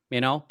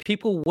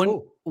 people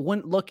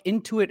wouldn't look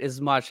into it as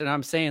much. And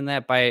I'm saying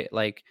that by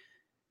like,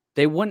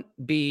 they wouldn't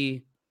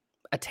be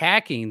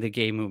attacking the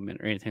gay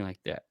movement or anything like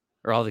that,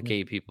 or all the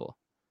gay people.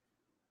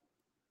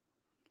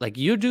 Like,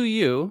 you do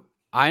you.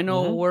 I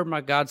know where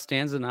my God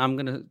stands, and I'm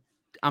gonna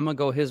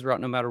go His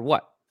route no matter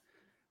what.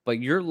 But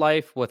your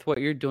life with what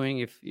you're doing,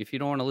 if you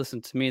don't want to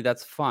listen to me,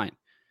 that's fine.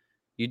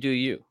 You do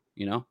you,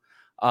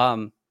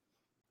 But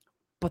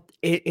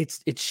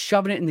it's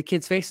shoving it in the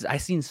kids' faces.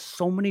 I've seen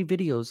so many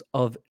videos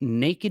of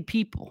naked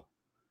people,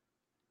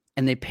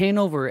 and they pan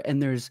over,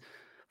 and there's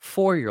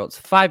 4-year-olds,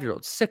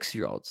 5-year-olds,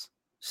 6-year-olds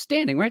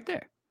standing right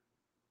there.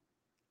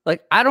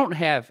 Like, I don't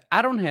have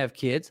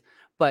kids,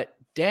 but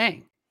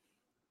dang,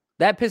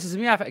 that pisses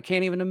me off. I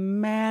can't even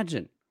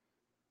imagine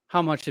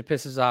how much it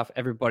pisses off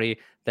everybody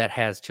that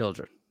has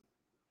children.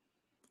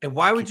 And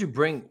why would you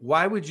even,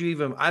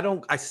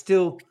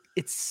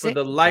 it's sick, for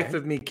the life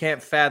of me,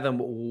 can't fathom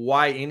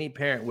why any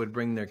parent would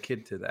bring their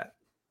kid to that.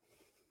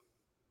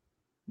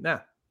 No.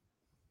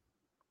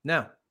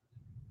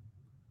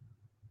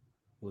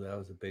 Well, that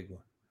was a big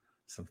one.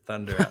 some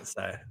thunder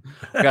outside.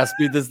 Gotta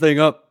speed this thing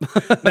up.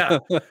 No.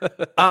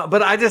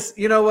 But I just,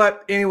 you know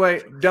what?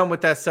 Anyway, done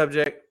with that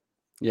subject.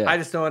 Yeah. I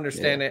just don't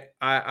understand it.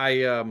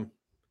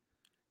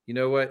 You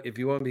know what? If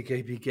you want to be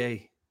gay, be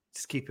gay.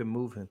 Just keep it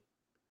moving.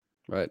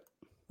 Right.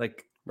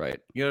 Like, right.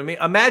 You know what I mean?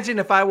 Imagine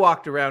if I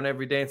walked around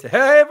every day and said,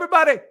 "Hey,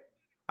 everybody,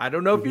 I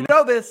don't know if you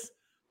know this,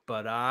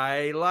 but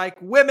I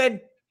like women."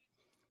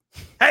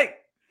 Hey,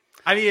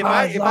 I mean,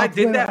 if I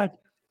did that,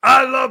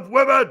 I love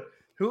women.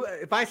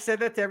 If I said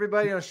that to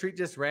everybody on the street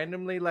just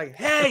randomly, like,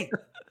 "Hey,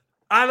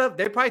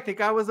 they probably think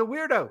I was a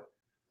weirdo.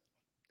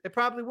 They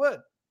probably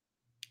would.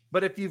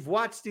 But if you've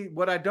watched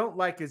what I don't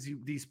like is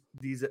these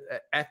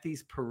at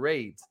these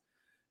parades.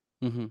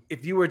 Mm-hmm.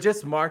 If you were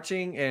just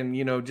marching and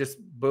just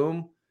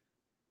boom,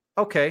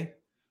 okay,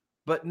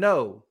 but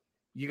no,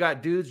 you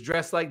got dudes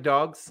dressed like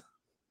dogs,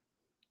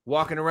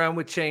 walking around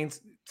with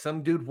chains.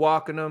 Some dude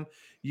walking them.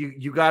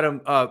 You got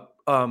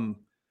them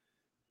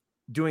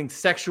doing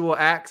sexual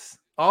acts.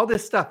 All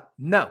this stuff.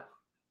 No,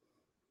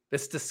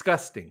 that's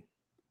disgusting.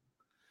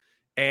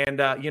 And,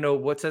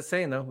 what's that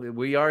saying, though?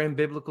 We are in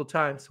biblical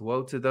times.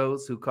 Woe to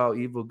those who call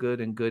evil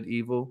good and good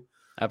evil.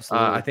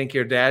 Absolutely. I think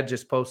your dad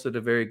just posted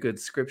a very good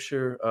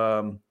scripture.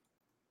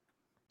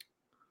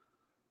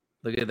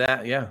 Look at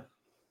that. Yeah.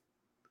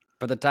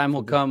 For the time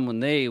will come when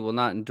they will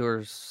not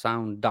endure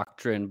sound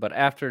doctrine, but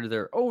after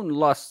their own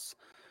lusts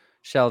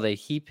shall they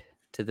heap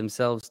to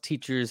themselves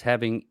teachers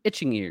having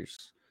itching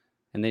ears,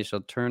 and they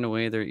shall turn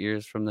away their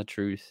ears from the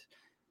truth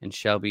and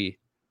shall be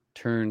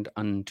turned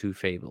unto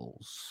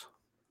fables.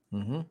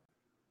 Mm-hmm.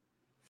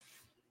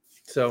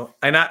 So,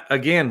 and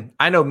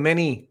I know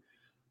many,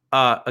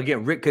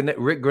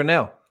 Rick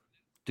Grinnell,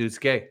 dude's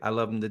gay. I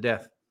love him to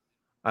death.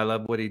 I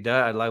love what he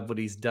does. I love what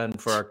he's done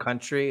for our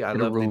country. I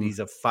love that he's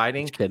a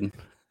fighting. Just kidding.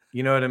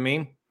 You know what I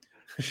mean?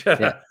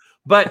 Shut up.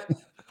 But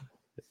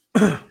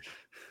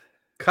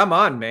come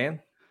on, man.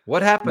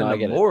 What happened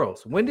to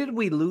morals? When did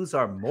we lose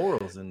our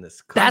morals in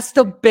this country? That's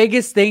the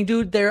biggest thing,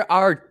 dude.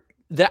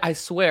 I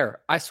swear.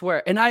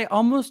 And I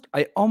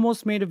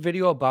almost made a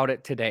video about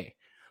it today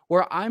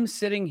where I'm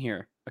sitting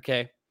here.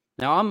 Okay.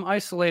 Now I'm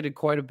isolated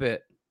quite a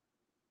bit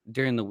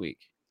during the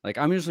week. Like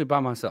I'm usually by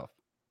myself.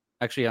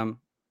 Actually, I'm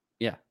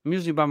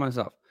usually by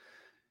myself.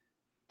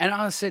 And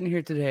I was sitting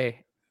here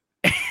today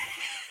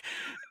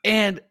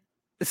and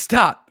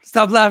stop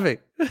laughing.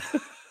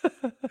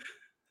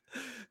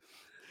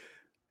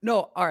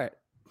 No. All right.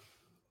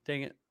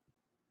 Dang it.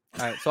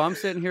 All right. So I'm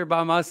sitting here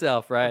by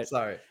myself, right? I'm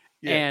sorry.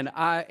 Yeah. And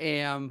I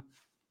am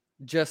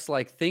just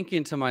like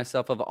thinking to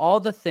myself of all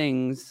the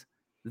things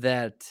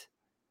that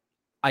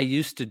I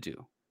used to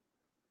do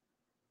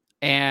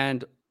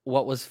and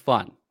what was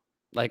fun,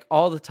 like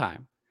all the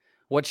time,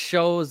 what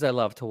shows I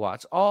love to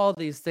watch, all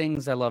these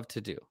things I love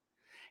to do.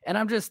 And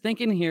I'm just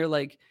thinking here,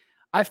 like,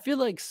 I feel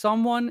like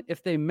someone,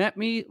 if they met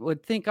me,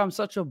 would think I'm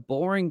such a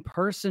boring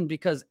person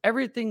because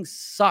everything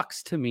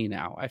sucks to me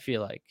now. I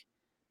feel like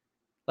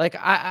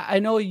I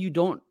know you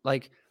don't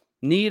like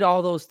need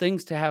all those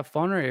things to have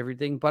fun or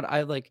everything, but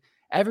I like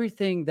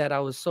everything that I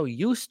was so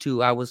used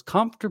to, I was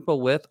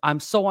comfortable with. I'm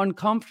so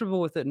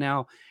uncomfortable with it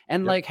now.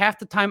 And like half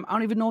the time, I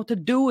don't even know what to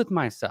do with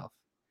myself.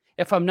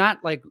 If I'm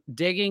not like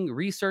digging,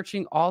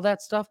 researching all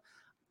that stuff,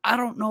 I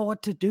don't know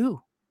what to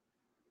do.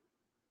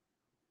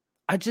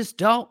 I just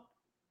don't.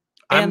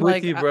 I'm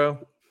with you,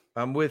 bro.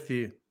 I'm with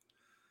you.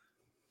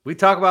 We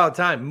talk about all the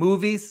time.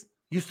 Movies.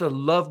 Used to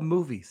love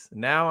movies.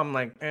 Now I'm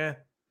like,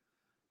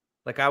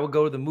 Like I would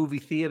go to the movie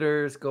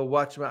theaters, go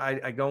watch them.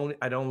 I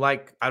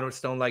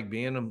just don't like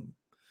being them.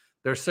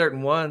 There's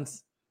certain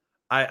ones.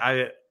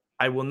 I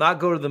will not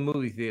go to the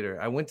movie theater.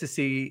 I went to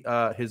see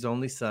His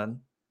Only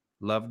Son.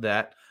 Love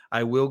that.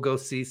 I will go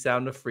see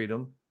Sound of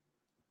Freedom.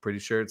 Pretty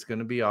sure it's going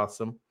to be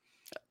awesome.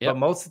 Yep. But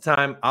most of the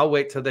time, I'll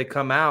wait till they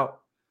come out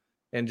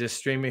and just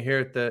stream it here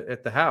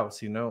at the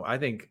house. I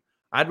think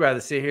I'd rather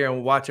sit here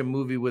and watch a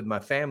movie with my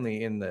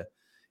family in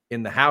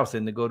the house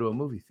than to go to a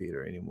movie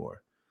theater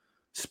anymore.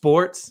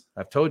 Sports,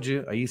 I've told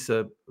you, I used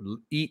to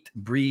eat,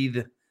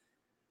 breathe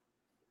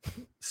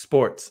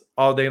sports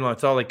all day long.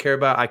 It's all I care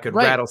about. I could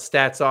rattle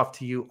stats off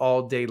to you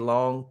all day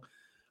long.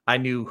 I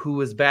knew who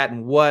was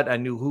batting what. I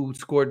knew who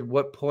scored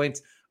what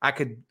points. I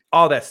could,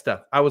 all that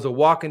stuff. I was a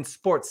walk-in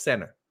sports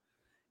center.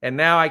 And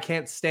now I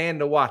can't stand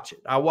to watch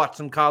it. I watch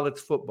some college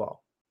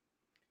football.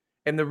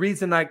 And the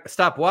reason I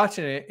stopped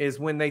watching it is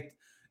when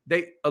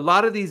a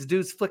lot of these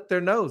dudes flick their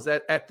nose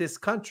at this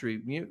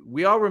country.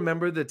 We all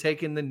remember the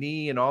taking the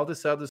knee and all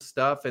this other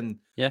stuff. And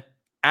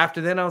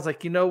after then I was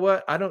like, you know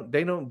what?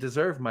 They don't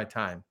deserve my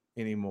time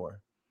anymore.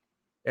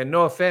 And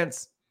no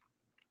offense,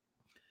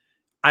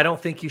 I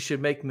don't think you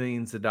should make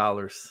millions of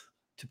dollars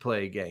to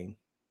play a game.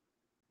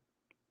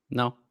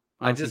 No,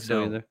 I just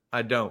don't. Either.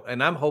 I don't.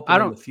 And I'm hoping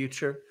in the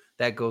future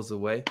that goes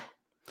away.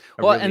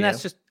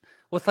 That's just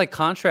with like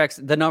contracts,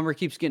 the number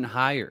keeps getting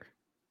higher,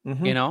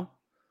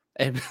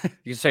 and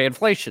you say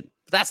inflation,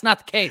 but that's not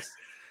the case.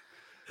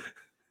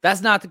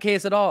 That's not the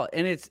case at all.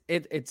 And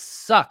it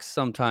sucks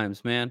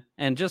sometimes, man.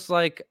 And just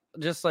like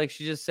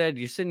she just said,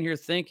 you're sitting here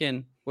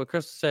thinking what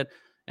Crystal said,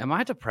 am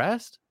I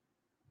depressed?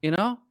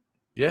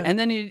 Yeah. And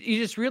then you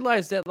just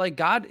realize that like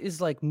God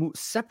is like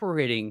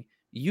separating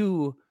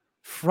you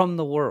from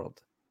the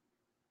world.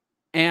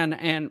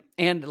 And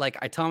like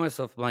I tell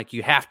myself, like,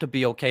 you have to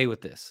be okay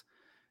with this,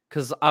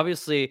 because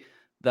obviously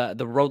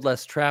the road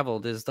less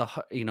traveled is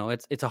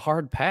it's a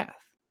hard path.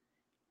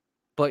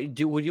 But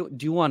do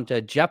you want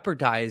to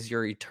jeopardize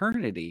your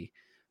eternity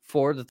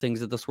for the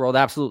things of this world?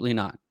 Absolutely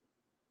not.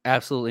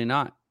 Absolutely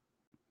not.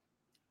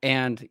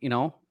 And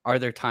are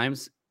there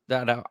times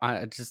that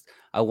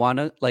I want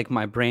to, like,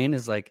 my brain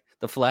is like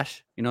the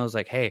flesh, is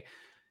like, hey,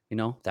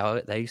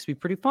 that used to be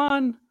pretty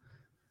fun.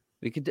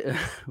 We could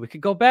we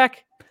could go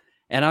back.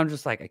 And I'm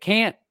just like, I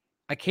can't.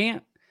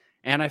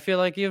 And I feel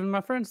like even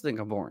my friends think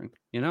I'm boring,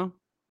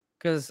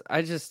 because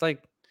I just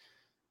like,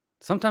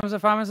 sometimes I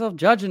find myself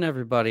judging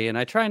everybody, and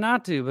I try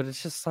not to, but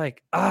it's just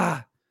like,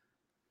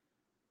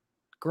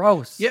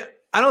 gross. Yeah,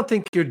 I don't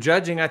think you're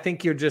judging. I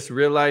think you're just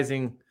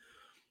realizing,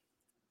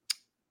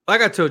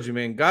 like I told you,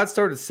 man, God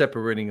started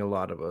separating a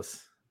lot of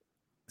us.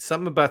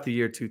 Something about the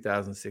year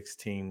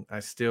 2016.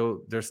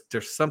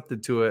 There's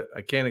something to it.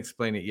 I can't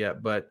explain it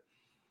yet, but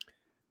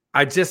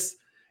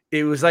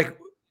it was like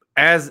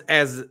as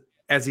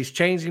he's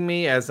changing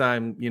me, as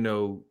I'm,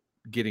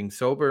 getting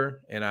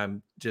sober, and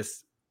I'm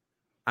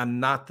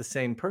not the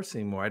same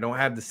person anymore. I don't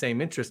have the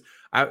same interest.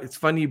 It's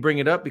funny you bring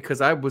it up,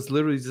 because I was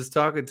literally just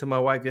talking to my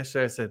wife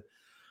yesterday. I said,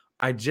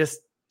 I just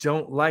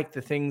don't like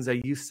the things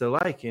I used to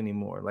like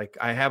anymore. Like,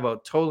 I have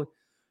all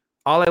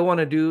I want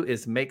to do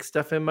is make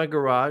stuff in my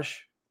garage,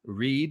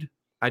 read.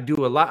 I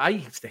do a lot. I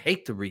used to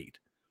hate to read.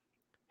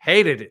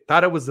 Hated it.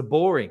 Thought it was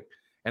boring.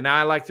 And now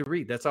I like to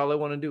read. That's all I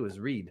want to do is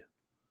read.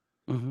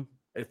 Mm-hmm.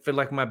 I feel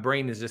like my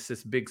brain is just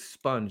this big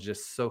sponge,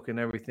 just soaking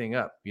everything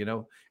up,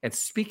 And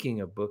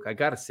speaking of book, I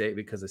got to say it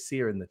because I see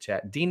her in the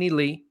chat. Deanie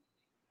Lee,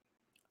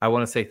 I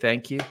want to say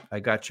thank you. I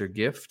got your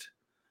gift.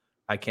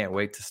 I can't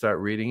wait to start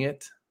reading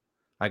it.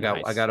 I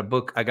got a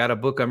book. I got a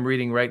book I'm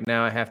reading right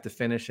now. I have to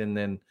finish, and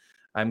then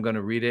I'm going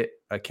to read it.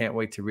 I can't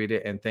wait to read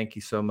it. And thank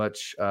you so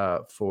much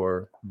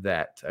for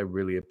that. I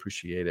really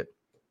appreciate it.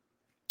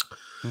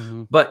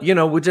 Mm-hmm. But,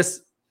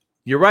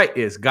 you're right,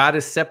 God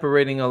is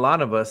separating a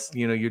lot of us.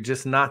 You're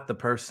just not the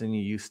person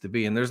you used to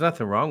be. And there's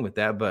nothing wrong with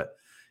that. But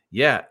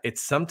yeah,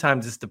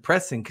 sometimes it's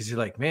depressing, because you're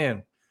like,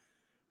 man,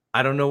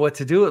 I don't know what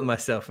to do with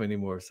myself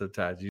anymore.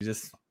 Sometimes you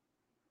just,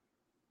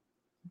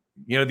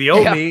 the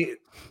old me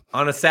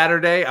on a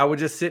Saturday, I would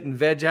just sit and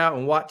veg out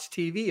and watch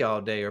TV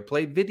all day, or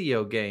play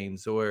video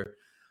games, or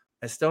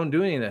I just don't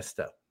do any of that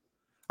stuff.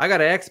 I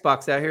got an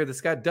Xbox out here that's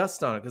got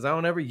dust on it because I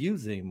don't ever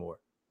use it anymore.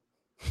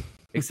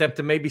 Except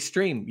to maybe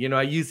stream.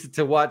 I use it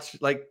to watch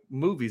like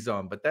movies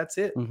on, but that's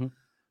it. Mm-hmm.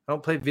 I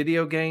don't play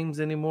video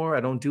games anymore. I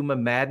don't do my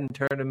Madden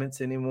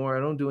tournaments anymore. I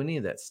don't do any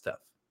of that stuff.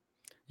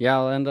 Yeah,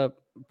 I'll end up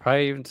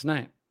probably even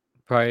tonight.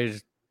 Probably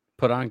just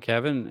put on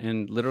Kevin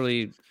and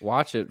literally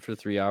watch it for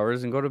 3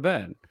 hours and go to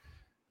bed.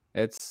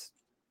 It's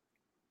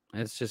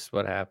just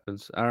what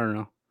happens. I don't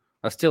know.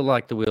 I still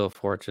like the Wheel of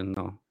Fortune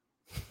though.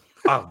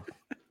 Well,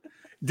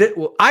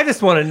 I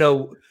just want to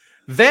know.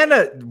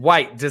 Vanna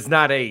White does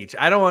not age.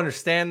 I don't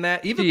understand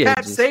that. Even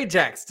Pat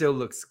Sajak still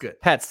looks good.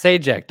 Pat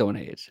Sajak don't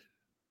age.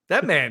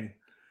 That man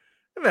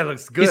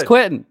looks good.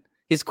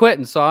 He's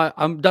quitting. So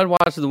I'm done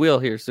watching the Wheel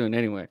here soon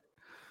anyway.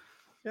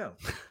 Yeah.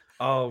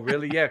 Oh,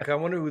 really? Yeah. I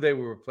wonder who they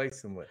were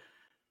replacing with.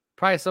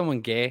 Probably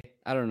someone gay.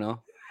 I don't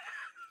know.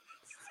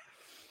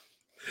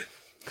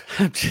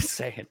 I'm just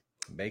saying.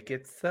 Make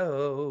it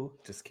so.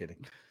 Just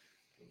kidding.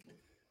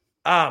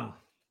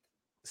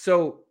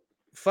 So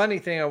funny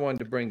thing I wanted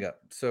to bring up.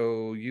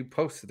 So you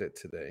posted it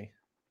today.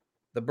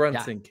 The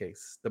Brunson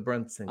case. The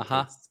Brunson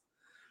case.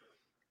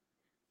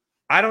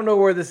 I don't know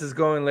where this is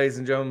going, ladies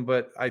and gentlemen,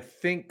 but I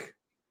think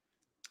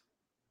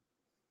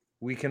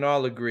we can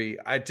all agree.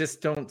 I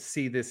just don't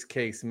see this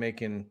case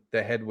making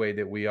the headway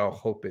that we all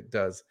hope it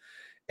does.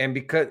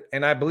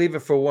 And I believe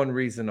it for one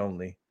reason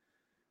only.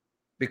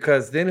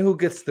 Because then who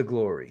gets the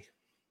glory?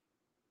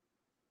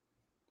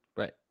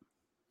 Right.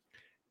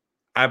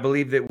 I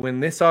believe that when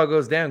this all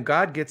goes down,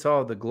 God gets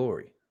all the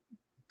glory.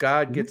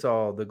 God gets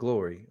all the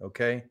glory,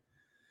 okay?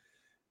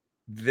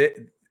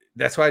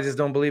 That's why I just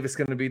don't believe it's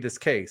going to be this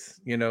case.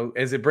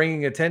 Is it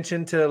bringing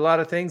attention to a lot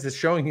of things? It's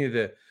showing you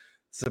the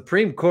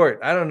Supreme Court.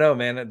 I don't know,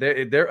 man.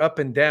 They're up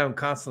and down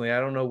constantly. I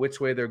don't know which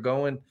way they're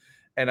going.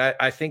 And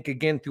I think,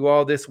 again, through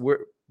all this,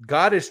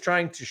 God is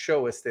trying to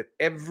show us that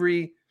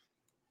every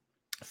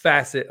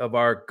facet of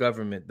our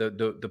government,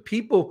 the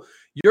people,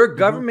 your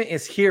government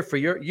is here for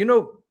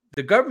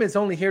the government is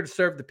only here to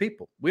serve the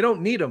people. We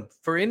don't need them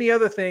for any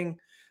other thing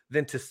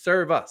than to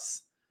serve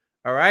us.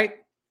 All right?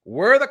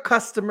 We're the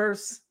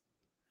customers.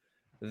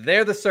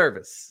 They're the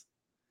service.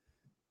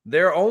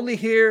 They're only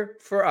here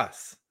for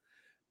us.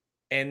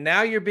 And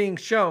now you're being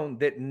shown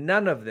that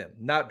none of them,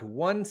 not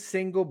one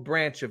single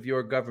branch of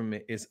your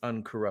government is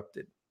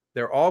uncorrupted.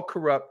 They're all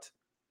corrupt.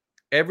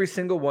 Every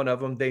single one of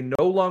them. They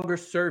no longer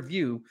serve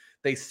you.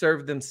 They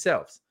serve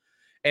themselves.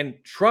 And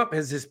Trump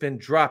has just been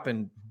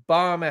dropping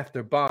bomb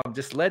after bomb,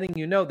 just letting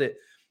you know that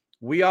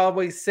we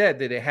always said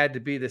that it had to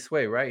be this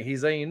way, right?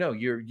 He's letting you know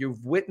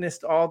you've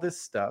witnessed all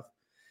this stuff.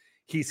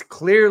 He's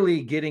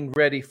clearly getting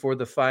ready for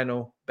the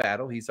final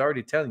battle. He's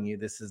already telling you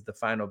this is the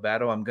final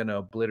battle. I'm going to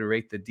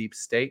obliterate the deep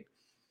state.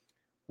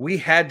 We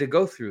had to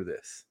go through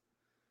this.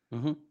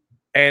 Mm-hmm.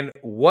 And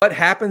what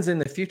happens in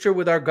the future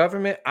with our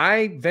government,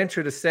 I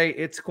venture to say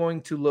it's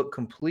going to look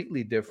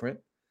completely different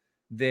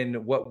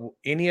than what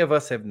any of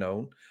us have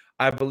known.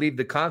 I believe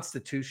the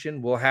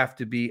Constitution will have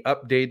to be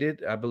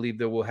updated. I believe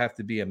there will have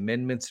to be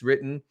amendments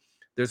written.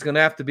 There's going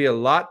to have to be a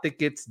lot that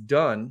gets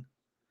done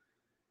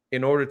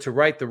in order to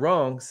right the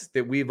wrongs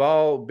that we've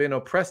all been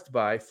oppressed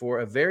by for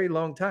a very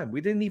long time.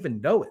 We didn't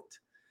even know it.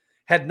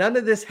 Had none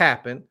of this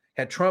happened,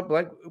 had Trump,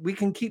 like, we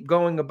can keep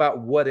going about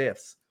what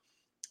ifs.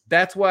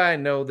 That's why I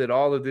know that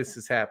all of this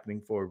is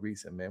happening for a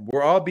reason, man.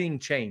 We're all being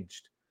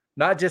changed,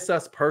 not just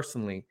us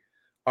personally,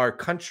 our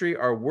country,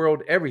 our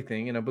world,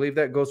 everything. And I believe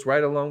that goes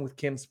right along with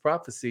Kim's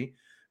prophecy.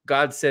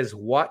 God says,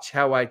 watch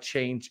how I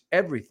change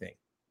everything.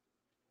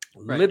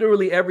 Right.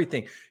 Literally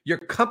everything. Your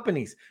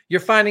companies, you're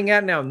finding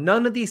out now,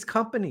 none of these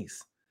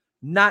companies,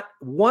 not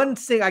one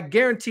thing. I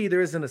guarantee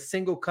there isn't a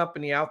single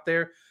company out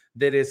there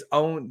that is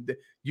owned.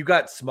 You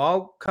got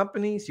small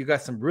companies. You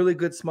got some really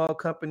good small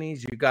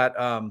companies. You got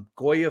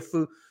Goya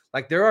Food.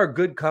 Like, there are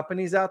good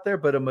companies out there,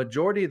 but a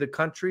majority of the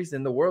countries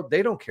in the world,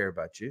 they don't care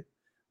about you.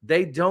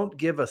 They don't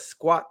give a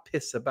squat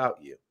piss about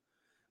you.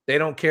 They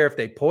don't care if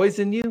they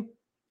poison you.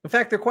 In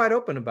fact, they're quite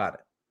open about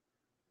it.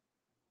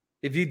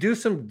 If you do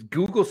some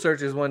Google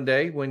searches one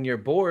day when you're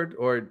bored,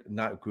 or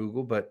not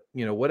Google, but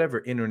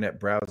whatever internet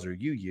browser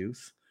you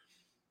use,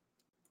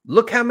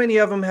 look how many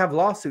of them have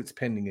lawsuits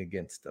pending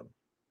against them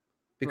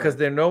because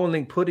they're no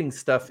only putting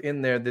stuff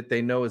in there that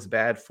they know is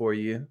bad for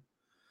you.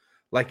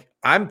 Like,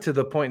 I'm to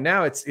the point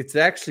now, it's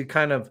actually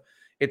kind of,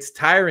 it's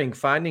tiring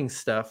finding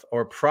stuff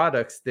or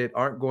products that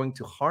aren't going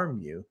to harm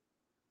you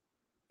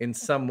in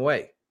some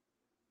way.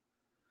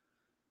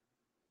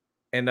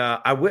 And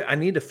I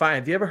need to find,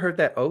 have you ever heard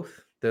that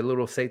oath? The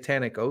little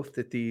satanic oath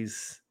that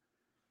these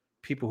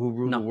people who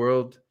rule the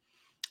world,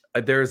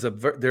 there's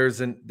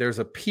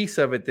a piece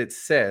of it that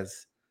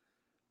says,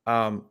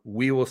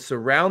 we will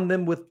surround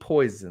them with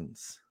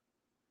poisons,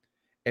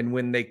 and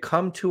when they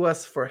come to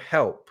us for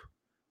help,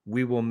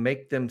 we will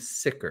make them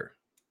sicker.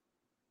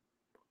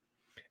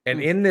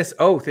 And in this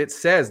oath, it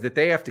says that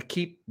they have to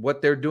keep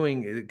what they're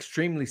doing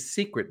extremely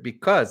secret,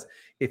 because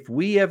if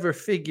we ever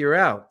figure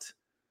out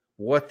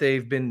what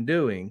they've been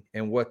doing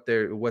and what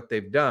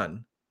they've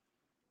done,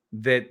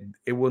 that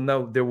it will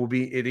know there will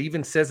be, it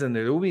even says in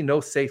there will be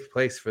no safe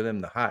place for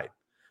them to hide,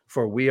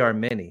 for we are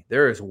many.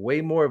 There is way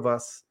more of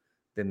us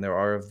than there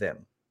are of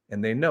them,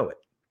 and they know it.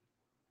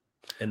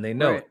 And they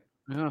know it.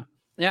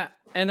 Yeah.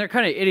 And they're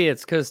kind of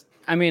idiots, because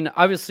I mean,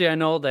 obviously I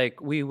know,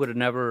 like, we would have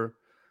never,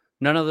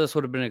 none of this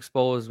would have been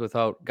exposed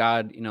without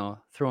God,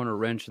 throwing a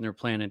wrench in their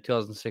plan in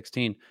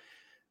 2016.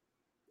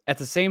 At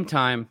the same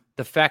time,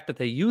 the fact that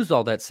they use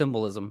all that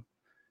symbolism,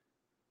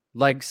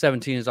 like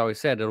 17 has always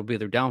said, it'll be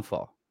their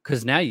downfall.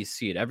 Because now you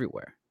see it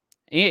everywhere.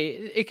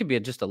 It could be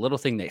just a little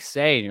thing they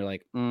say, and you're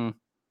like,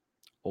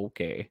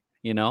 okay,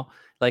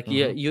 like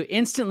you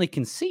instantly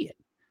can see it.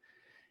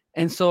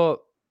 And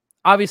so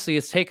obviously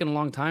it's taken a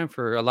long time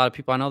for a lot of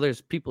people. I know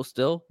there's people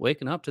still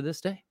waking up to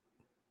this day.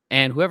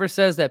 And whoever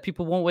says that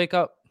people won't wake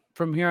up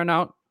from here on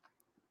out,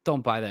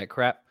 don't buy that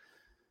crap.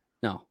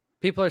 No,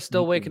 people are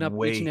still waking up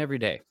each and every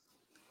day.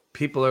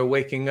 People are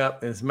waking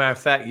up. As a matter of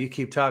fact, you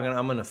keep talking,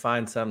 I'm going to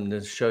find something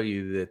to show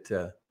you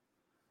that.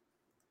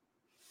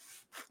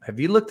 Have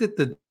you looked at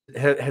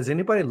has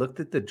anybody looked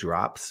at the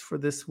drops for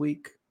this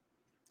week?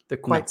 They're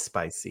quite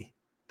spicy.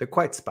 They're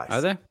quite spicy.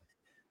 Are they?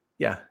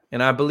 Yeah.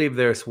 And I believe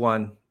there's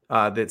one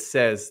that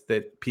says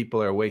that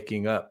people are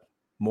waking up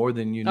more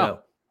than you know.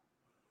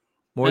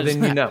 More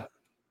than you know.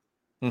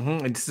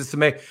 It's just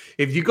amazing.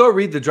 If you go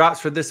read the drops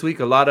for this week,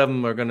 a lot of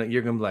them you're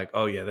gonna be like,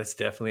 oh yeah, that's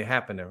definitely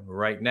happening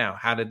right now.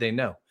 How did they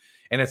know?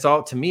 And it's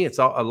all, to me,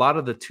 a lot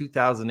of the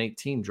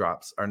 2018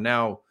 drops are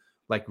now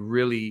like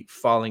really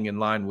falling in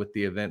line with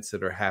the events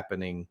that are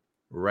happening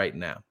right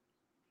now.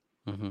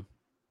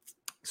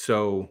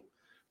 So,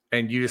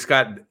 and you just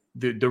got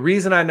the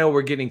reason I know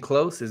we're getting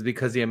close is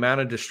because the amount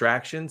of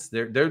distractions,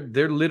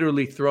 they're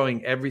literally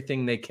throwing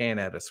everything they can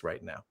at us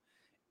right now.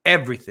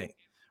 Everything,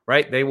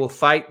 right? They will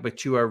fight,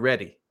 but you are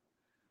ready.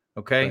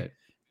 Okay. Right.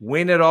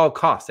 Win at all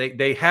costs.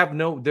 They have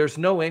there's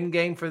no end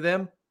game for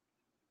them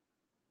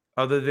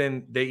other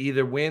than they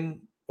either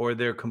win or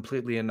they're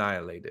completely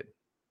annihilated.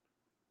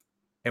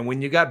 And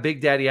when you got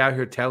Big Daddy out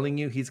here telling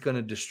you he's going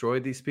to destroy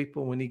these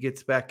people when he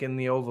gets back in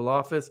the Oval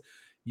Office,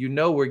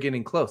 we're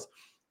getting close.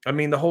 I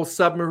mean, the whole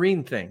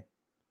submarine thing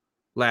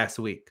last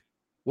week.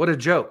 What a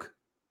joke.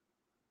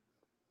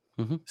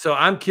 So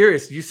I'm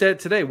curious. You said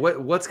today,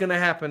 what's going to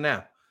happen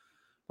now?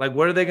 Like,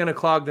 what are they going to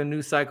clog the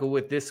news cycle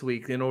with this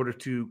week in order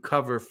to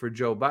cover for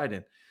Joe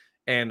Biden?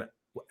 And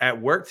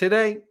at work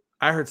today,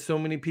 I heard so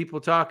many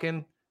people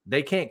talking,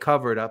 they can't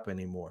cover it up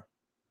anymore.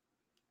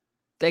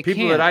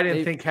 People that I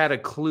didn't think had a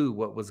clue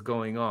what was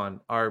going on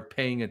are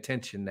paying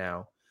attention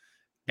now.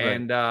 Right.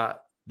 And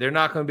they're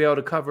not going to be able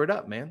to cover it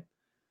up, man.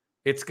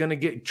 It's going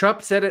to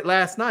Trump said it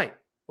last night.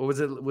 Or was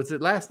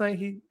it last night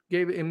he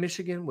gave it in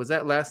Michigan? Was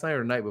that last night or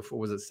the night before?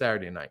 Was it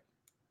Saturday night?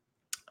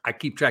 I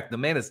keep track. The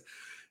man is,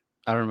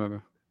 I don't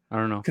remember. I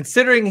don't know.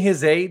 Considering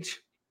his age,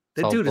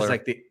 the It's all dude is blur.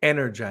 like the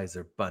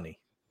Energizer Bunny.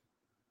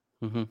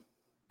 Mm-hmm.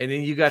 And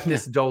then you got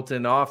this dolt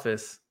in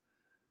office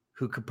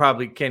who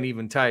can't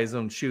even tie his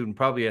own shoe and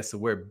probably has to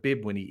wear a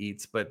bib when he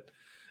eats. But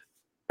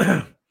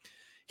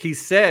he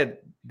said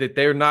that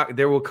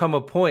there will come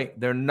a point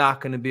they're not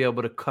going to be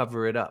able to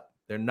cover it up.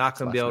 They're not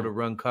going to be able to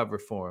run cover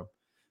for him.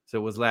 So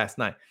it was last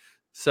night.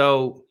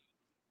 So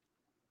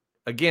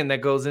again,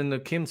 that goes into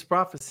Kim's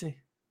prophecy.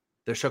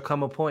 There shall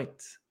come a point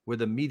where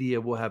the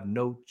media will have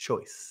no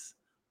choice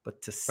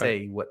but to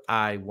say what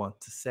I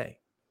want to say.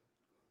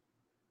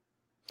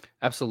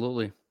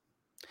 Absolutely.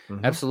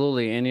 Mm-hmm.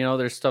 Absolutely. And,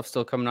 there's stuff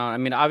still coming out. I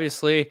mean,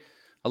 obviously,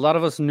 a lot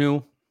of us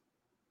knew,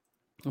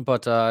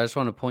 but I just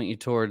want to point you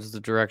towards the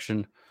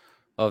direction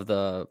of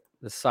the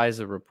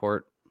CISA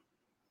report.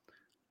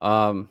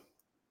 To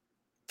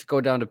go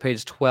down to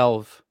page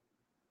 12.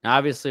 Now,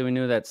 obviously, we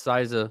knew that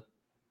CISA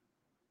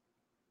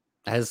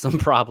has some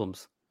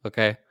problems,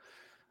 okay?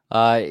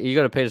 You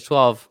go to page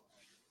 12,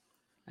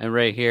 and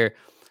right here, it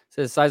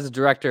says CISA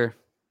director,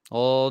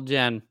 old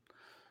Jen,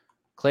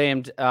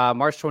 claimed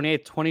March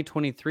 28th,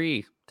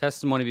 2023,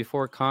 testimony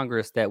before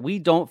Congress that we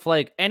don't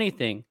flag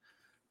anything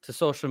to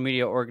social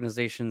media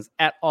organizations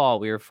at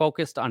all. We are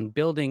focused on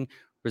building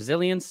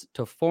resilience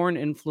to foreign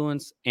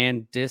influence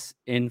and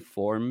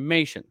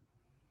disinformation.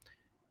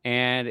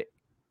 And,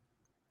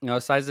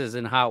 CISA is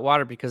in hot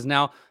water because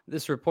now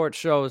this report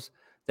shows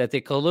that they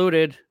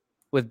colluded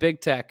with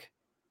big tech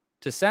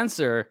to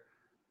censor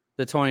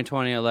the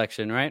 2020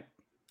 election, right?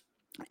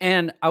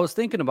 And I was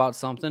thinking about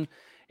something.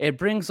 It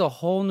brings a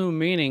whole new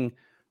meaning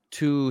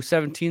to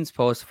 17's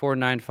post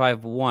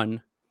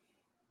 4951,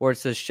 where it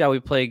says, shall we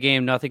play a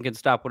game? Nothing can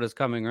stop what is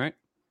coming, right?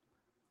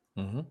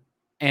 Mm-hmm.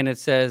 And it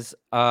says,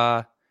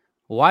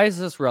 why is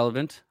this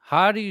relevant?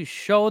 How do you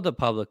show the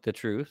public the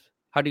truth?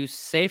 How do you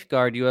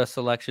safeguard U.S.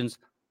 elections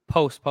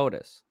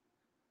post-POTUS?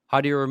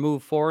 How do you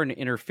remove foreign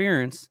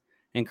interference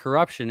and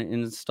corruption and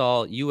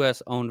install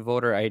U.S.-owned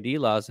voter ID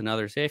laws and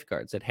other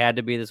safeguards? It had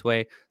to be this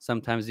way.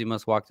 Sometimes you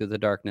must walk through the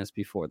darkness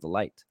before the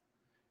light.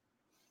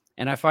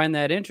 And I find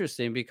that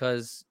interesting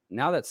because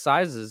now that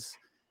CISA's,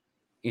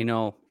 in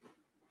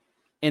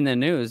the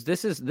news,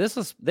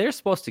 they're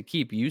supposed to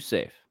keep you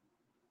safe.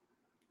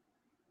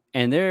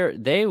 And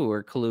they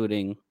were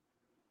colluding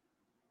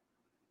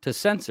to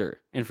censor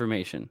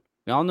information.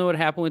 We all know what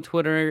happened with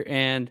Twitter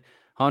and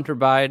Hunter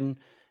Biden,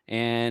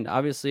 and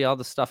obviously all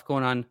the stuff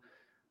going on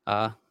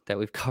that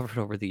we've covered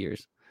over the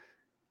years.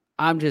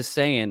 I'm just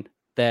saying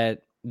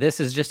that this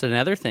is just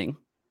another thing,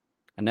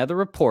 another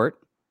report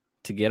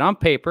to get on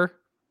paper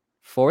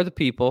for the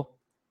people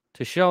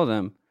to show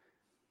them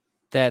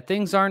that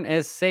things aren't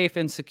as safe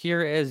and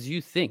secure as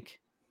you think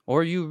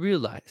or you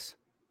realize.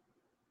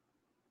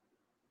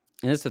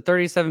 And it's a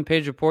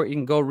 37-page report. You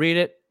can go read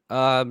it.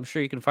 I'm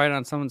sure you can find it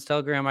on someone's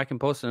Telegram. I can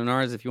post it on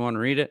ours if you want to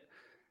read it.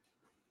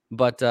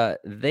 But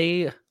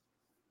they,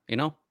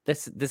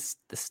 this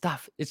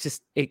stuff,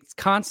 it's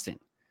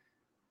constant.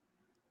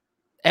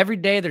 Every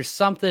day there's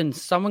someone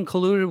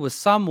colluded with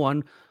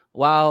someone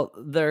while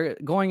they're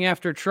going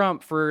after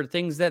Trump for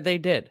things that they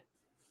did.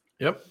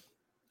 Yep.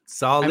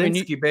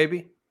 Solinsky,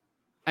 baby.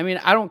 I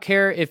mean, I don't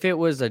care if it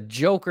was a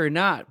joke or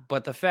not,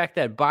 but the fact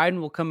that Biden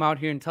will come out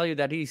here and tell you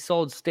that he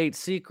sold state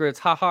secrets,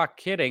 haha,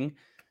 kidding.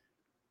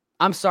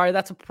 I'm sorry,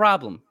 that's a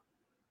problem.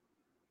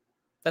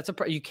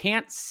 You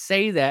can't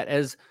say that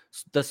as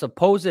the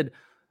supposed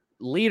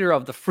leader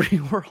of the free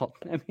world.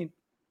 I mean,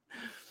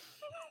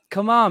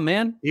 come on,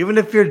 man. Even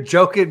if you're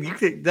joking,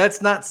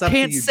 that's not something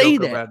can't you say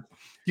joke that. about.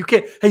 You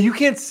can't. Hey, you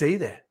can't say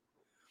that.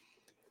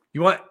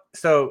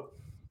 So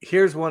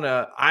here's one.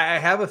 I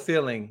have a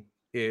feeling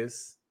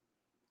is.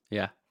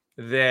 Yeah.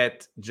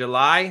 That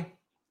July.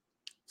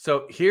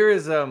 So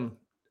here's a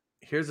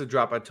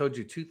drop. I told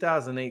you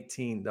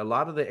 2018. A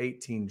lot of the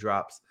 18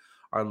 drops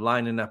are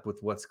lining up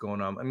with what's going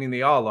on. I mean,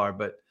 they all are,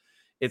 but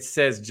it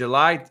says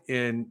July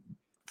in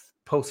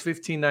post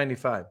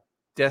 1595.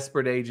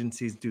 Desperate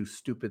agencies do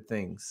stupid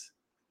things.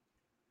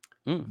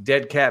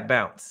 Dead cat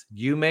bounce.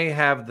 You may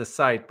have the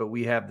site, but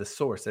we have the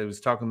source. I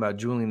was talking about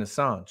Julian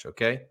Assange.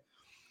 Okay.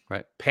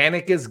 Right.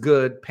 Panic is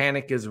good.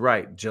 Panic is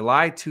right.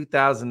 July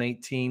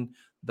 2018.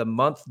 The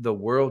month the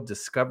world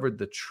discovered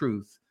the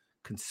truth,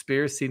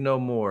 conspiracy no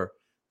more,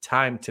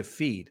 time to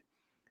feed.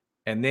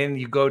 And then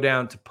you go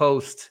down to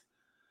post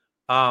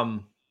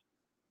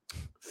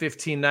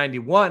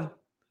 1591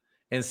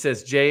 and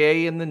says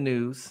JA in the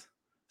news,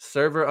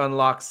 server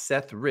unlocks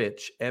Seth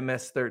Rich,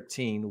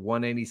 MS-13,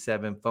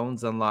 187,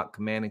 phones unlocked,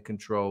 command and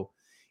control,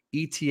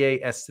 ETA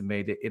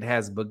estimated, it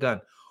has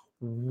begun.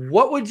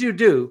 What would you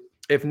do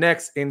if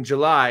next in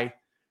July,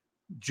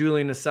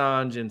 Julian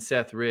Assange and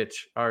Seth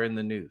Rich are in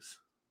the news?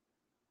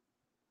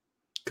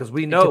 Because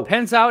we know. It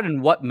depends out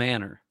in what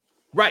manner.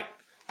 Right.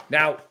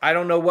 Now, I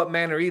don't know what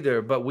manner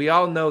either, but we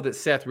all know that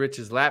Seth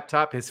Rich's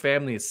laptop, his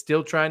family is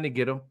still trying to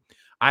get him.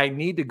 I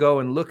need to go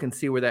and look and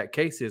see where that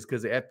case is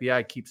because the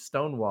FBI keeps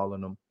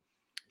stonewalling them,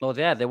 Well,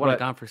 yeah, they want it But-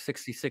 gone for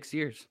 66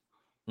 years.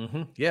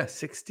 Yeah,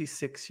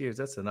 66 years.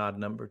 That's an odd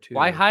number too.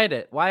 Why hide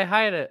it? Why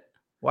hide it?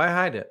 Why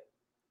hide it?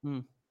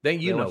 Then They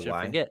you know want you to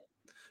why. forget.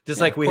 Just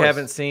Yeah, like of we course.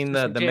 haven't seen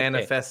Just the like JFK.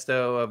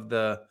 manifesto of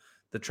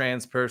the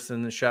trans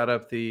person that shot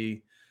up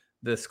the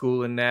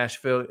school in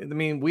Nashville. I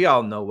mean, we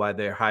all know why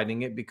they're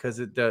hiding it, because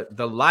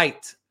the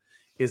light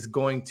is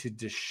going to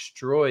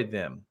destroy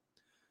them.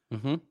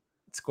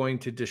 It's going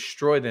to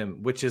destroy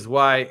them, which is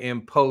why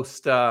in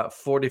post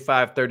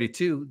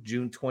 4532,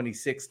 June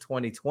 26,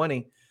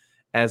 2020,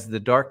 as the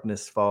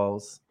darkness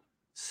falls,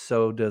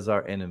 so does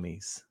our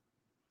enemies.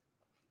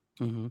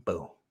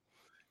 Boom.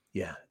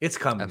 Yeah, it's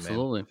coming,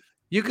 Absolutely. man.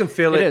 You can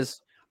feel it. It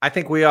is. I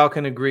think we all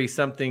can agree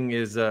something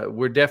is,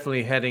 we're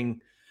definitely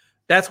heading.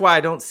 That's why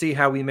I don't see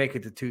how we make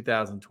it to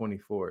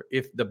 2024.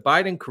 If the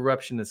Biden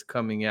corruption is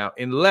coming out,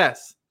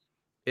 unless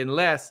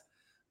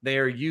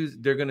they're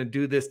going to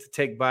do this to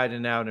take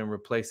Biden out and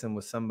replace him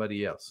with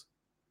somebody else.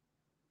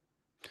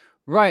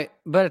 Right.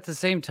 But at the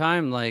same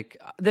time, like,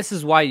 this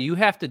is why you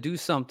have to do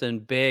something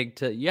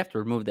big you have to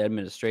remove the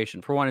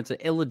administration. For one, it's an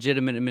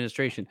illegitimate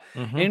administration.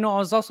 And, you know, I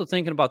was also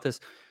thinking about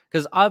this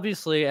because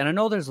obviously, and I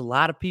know there's a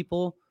lot of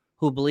people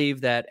who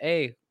believe that,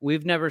 hey,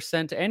 we've never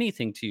sent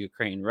anything to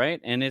Ukraine,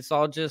 right? And it's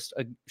all just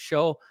a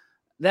show.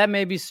 That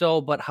may be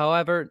so, but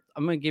however,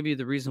 I'm going to give you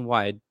the reason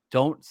why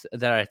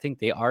I think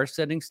they are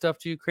sending stuff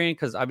to Ukraine,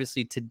 because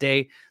obviously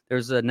today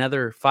there's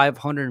another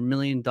 $500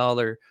 million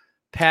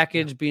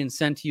package being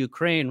sent to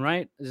Ukraine,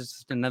 right? It's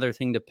just another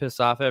thing to piss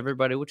off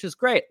everybody, which is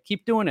great.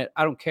 Keep doing it.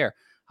 I don't care.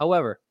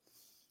 However,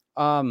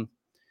 for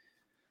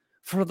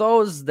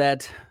those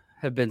that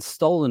have been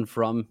stolen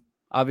from,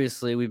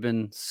 obviously we've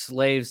been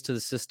slaves to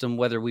the system,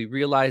 whether we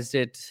realized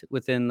it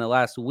within the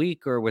last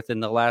week or within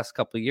the last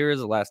couple of years,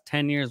 the last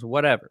 10 years,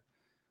 whatever.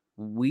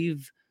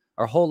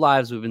 Our whole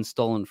lives we've been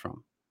stolen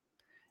from.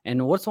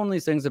 And what's one of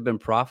these things that have been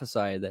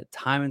prophesied that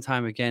time and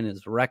time again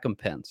is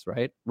recompense,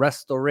 right?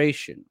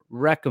 Restoration,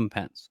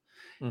 recompense.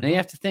 Now you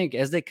have to think,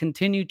 as they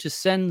continue to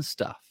send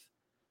stuff,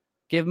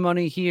 give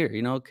money here,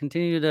 you know,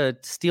 continue to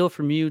steal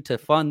from you to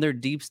fund their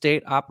deep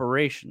state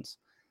operations,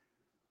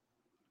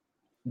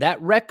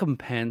 that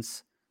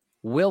recompense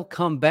will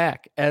come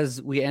back as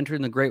we enter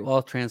in the Great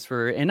Wealth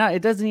Transfer. And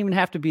it doesn't even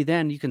have to be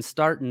then. You can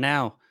start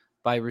now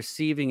by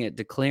receiving it,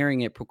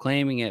 declaring it,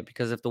 proclaiming it,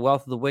 because if the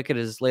wealth of the wicked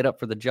is laid up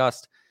for the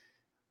just,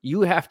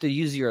 you have to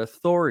use your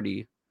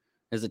authority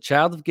as a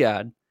child of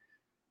God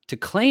to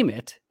claim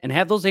it and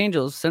have those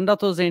angels, send out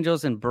those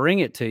angels and bring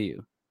it to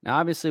you. Now,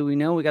 obviously, we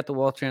know we got the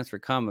wealth transfer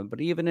coming, but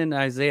even in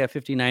Isaiah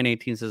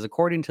 59:18 says,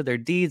 according to their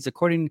deeds,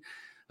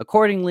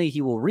 accordingly,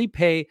 he will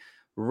repay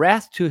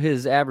wrath to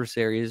his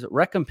adversaries,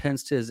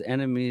 recompense to his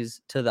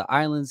enemies, to the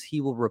islands, he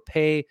will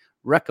repay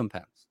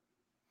recompense.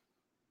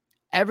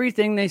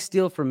 Everything they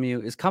steal from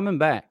you is coming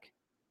back,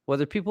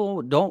 whether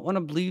people don't want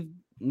to believe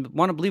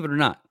it or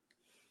not.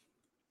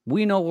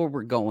 We know where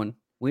we're going.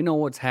 We know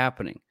what's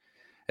happening.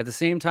 At the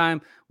same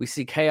time, we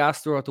see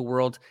chaos throughout the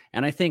world.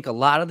 And I think a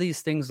lot of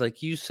these things,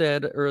 like you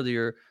said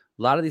earlier,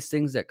 a lot of these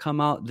things that come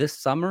out this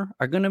summer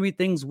are going to be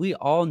things we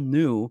all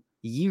knew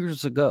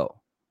years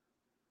ago.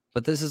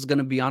 But this is going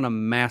to be on a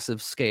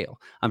massive scale.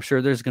 I'm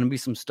sure there's going to be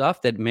some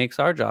stuff that makes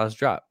our jaws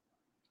drop.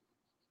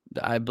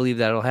 I believe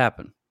that'll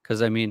happen.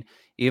 Because, I mean,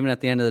 even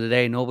at the end of the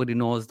day, nobody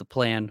knows the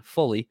plan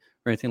fully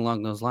or anything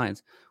along those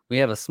lines. We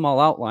have a small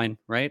outline,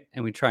 right?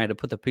 And we try to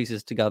put the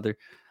pieces together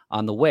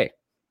on the way.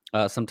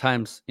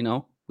 Sometimes, you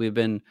know, we've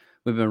been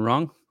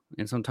wrong,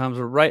 and sometimes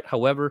we're right.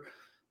 However,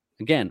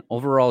 again,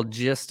 overall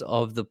gist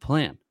of the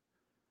plan.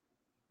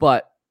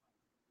 But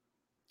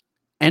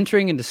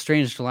entering into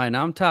strange July,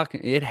 now I'm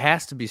talking, it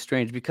has to be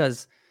strange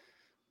because,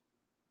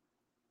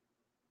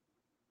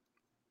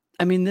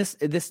 I mean, this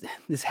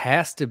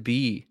has to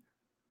be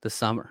the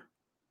summer.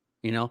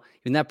 You know,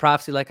 in that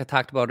prophecy, like I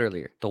talked about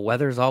earlier, the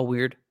weather's all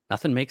weird.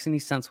 Nothing makes any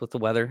sense with the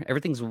weather.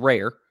 Everything's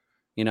rare,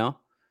 you know.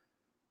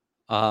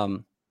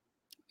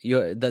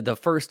 The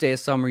first day of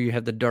summer, you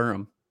have the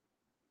Durham.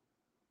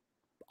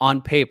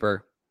 On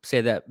paper,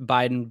 say that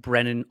Biden,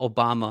 Brennan,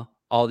 Obama,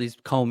 all these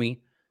Comey,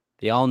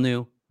 they all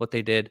knew what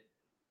they did.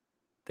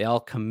 They all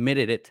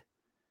committed it.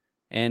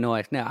 And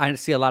now I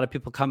see a lot of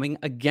people coming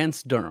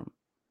against Durham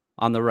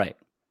on the right,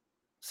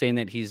 saying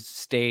that he's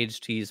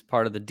staged, he's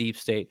part of the deep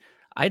state.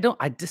 I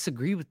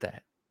disagree with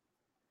that.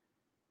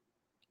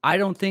 I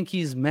don't think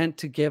he's meant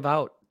to give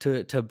out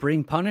to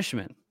bring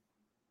punishment.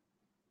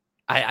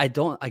 I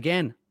don't,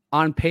 again,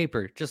 on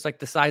paper, just like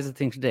the size of the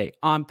thing today,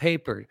 on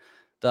paper,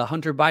 the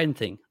Hunter Biden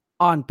thing,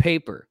 on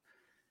paper.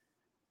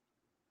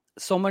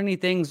 So many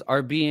things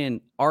are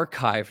being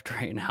archived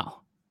right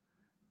now.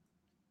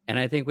 And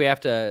I think we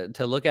have to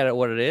look at it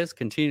what it is,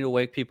 continue to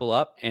wake people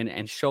up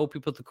and show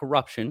people the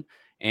corruption.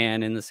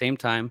 And in the same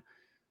time,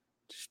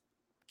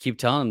 keep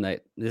telling them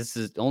that this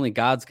is only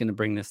God's going to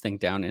bring this thing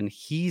down, and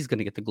he's going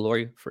to get the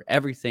glory for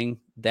everything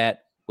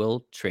that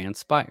will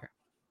transpire.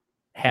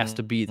 It has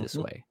to be this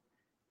way.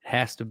 It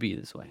has to be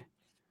this way.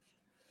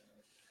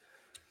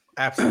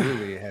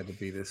 Absolutely, it had to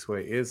be this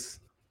way.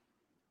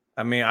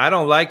 I mean, I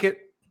don't like it.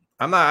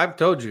 I've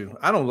told you,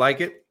 I don't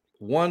like it.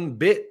 one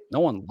bit. No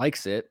one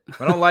likes it.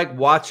 I don't like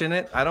watching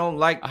it.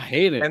 I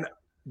hate it. And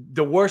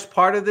the worst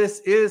part of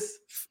this is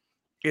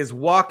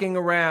walking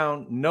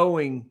around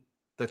knowing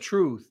the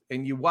truth,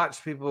 and you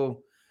watch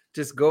people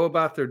just go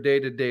about their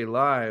day-to-day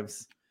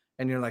lives,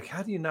 and you're like,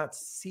 how do you not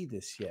see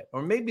this yet?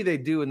 Or maybe they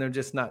do and they're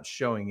just not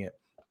showing it.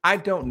 I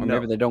don't know.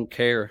 Maybe they don't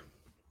care.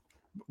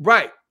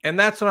 Right. And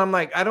that's what I'm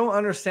like. I don't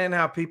understand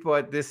how people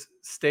at this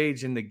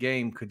stage in the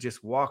game could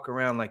just walk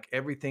around like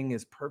everything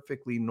is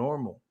perfectly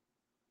normal.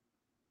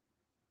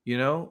 You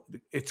know,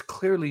 it's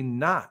clearly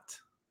not.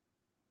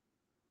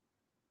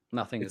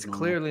 Nothing is normal.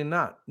 Clearly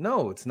not.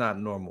 No, it's not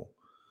normal.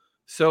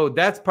 So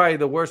that's probably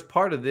the worst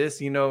part of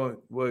this. You know,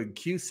 what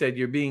Q said,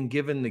 you're being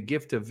given the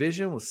gift of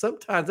vision. Well,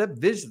 sometimes that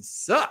vision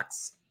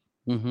sucks.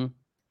 Mm-hmm.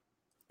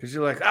 Because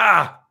you're like,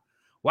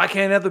 why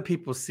can't other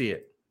people see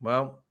it?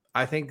 Well,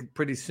 I think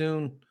pretty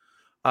soon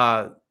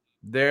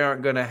they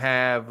aren't going to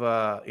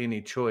have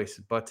any choice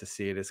but to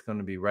see it. It's going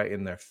to be right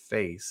in their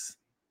face.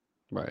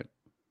 Right.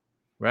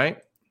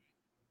 Right?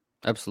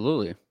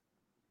 Absolutely.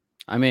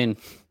 I mean,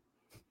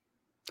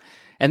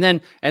 and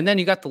then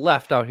you got the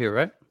left out here,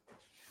 right?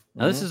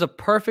 Now, this is a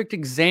perfect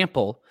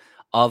example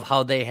of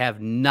how they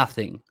have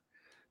nothing.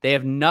 They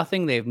have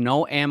nothing. They have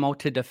no ammo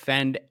to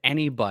defend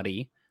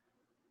anybody.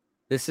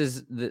 This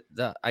is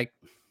I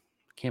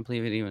can't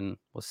believe it even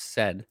was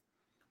said.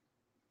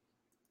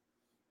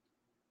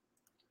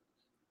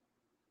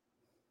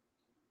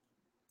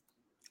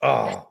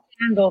 Oh.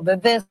 Handle the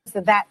this, the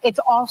that. It's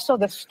also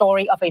the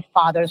story of a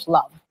father's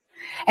love.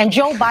 And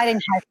Joe Biden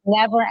has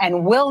never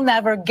and will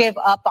never give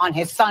up on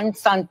his son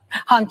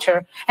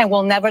Hunter, and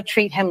will never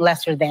treat him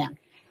lesser than.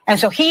 And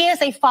so he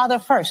is a father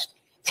first.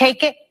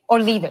 Take it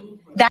or leave it.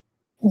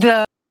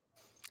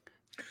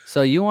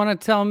 So you want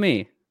to tell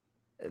me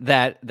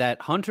that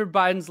Hunter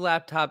Biden's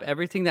laptop,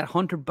 everything that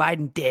Hunter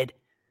Biden did,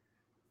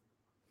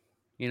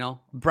 you know,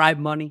 bribe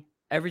money,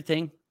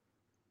 everything,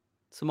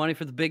 some money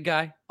for the big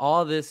guy,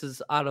 all this is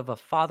out of a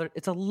father.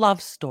 It's a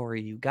love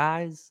story, you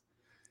guys.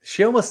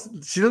 She looked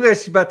like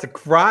she's about to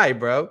cry,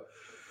 bro.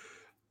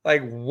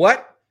 Like,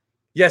 what?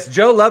 Yes,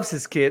 Joe loves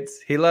his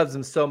kids. He loves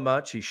them so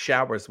much. He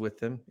showers with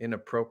them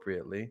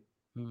inappropriately.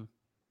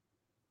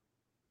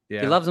 Yeah,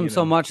 he loves them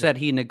so much that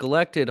he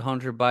neglected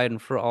Hunter Biden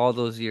for all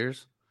those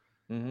years.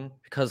 Mm-hmm.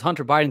 Because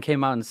Hunter Biden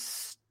came out and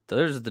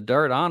there's the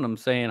dirt on him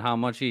saying how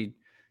much he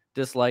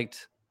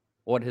disliked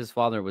what his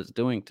father was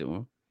doing to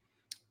him.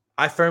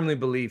 I firmly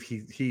believe he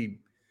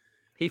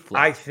flipped.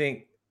 I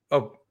think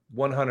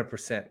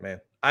 100%,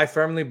 man. I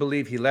firmly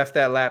believe he left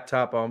that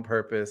laptop on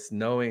purpose,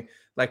 knowing,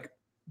 like,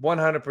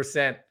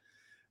 100%.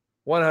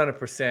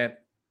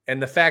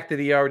 And the fact that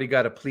he already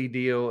got a plea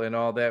deal and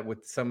all that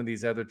with some of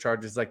these other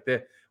charges, like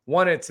that,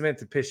 one, it's meant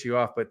to piss you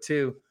off, but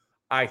two,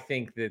 I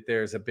think that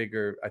there's a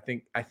bigger, I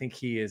think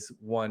he is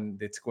one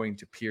that's going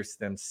to pierce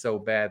them so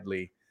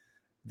badly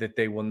that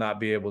they will not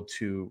be able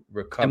to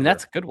recover. I mean,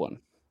 that's a good one.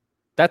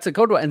 That's a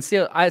good one.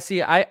 And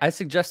I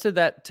suggested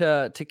that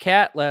to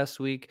Kat last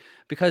week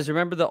because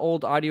remember the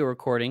old audio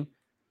recording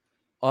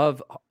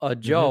of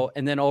Joe,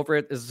 and then over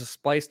it is a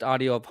spliced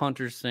audio of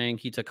Hunter saying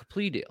he took a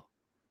plea deal.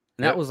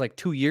 And that was like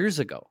 2 years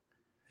ago.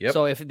 Yep.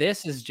 So if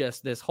this is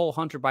just this whole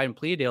Hunter Biden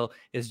plea deal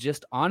is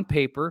just on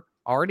paper,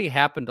 already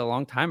happened a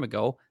long time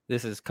ago,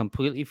 this is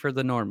completely for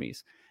the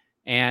normies.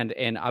 And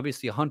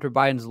obviously Hunter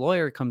Biden's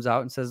lawyer comes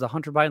out and says the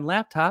Hunter Biden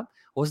laptop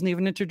wasn't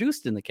even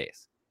introduced in the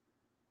case.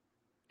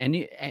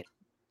 And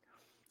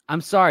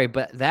I'm sorry,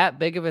 but that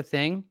big of a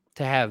thing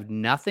to have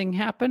nothing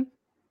happen,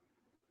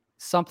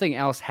 something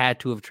else had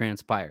to have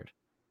transpired.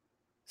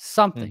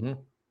 Something.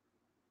 Mm-hmm.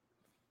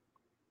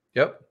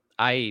 Yep.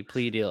 I.e.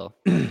 plea deal.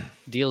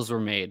 Deals were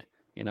made,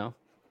 you know.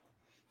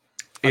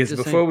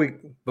 Before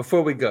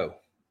we go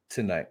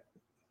tonight,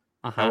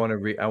 I want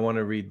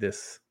to read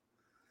this.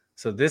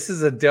 So this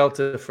is a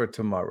delta for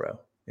tomorrow.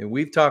 And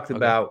we've talked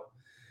about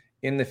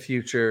in the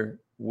future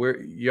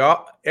where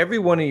every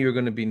one of you are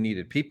going to be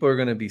needed. People are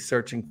going to be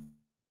searching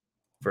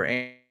for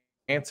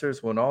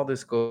answers when all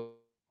this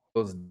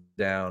goes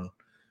down,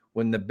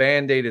 when the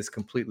Band-Aid is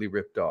completely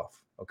ripped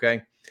off.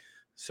 Okay.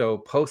 So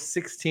post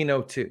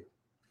 1602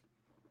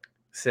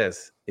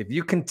 says, if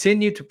you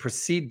continue to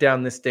proceed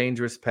down this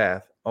dangerous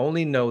path,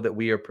 only know that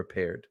we are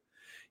prepared.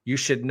 You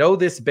should know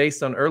this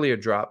based on earlier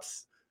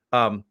drops.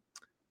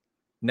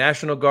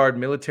 National Guard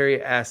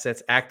military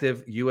assets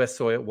active U.S.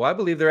 soil. Well, I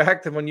believe they're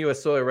active on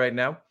U.S. soil right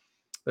now.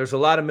 There's a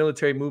lot of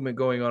military movement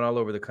going on all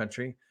over the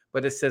country.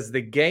 But it says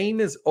the game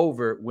is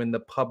over when the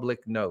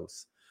public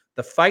knows.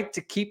 The fight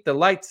to keep the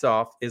lights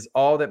off is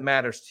all that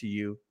matters to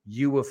you.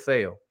 You will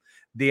fail.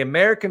 The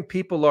American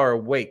people are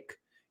awake.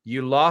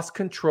 You lost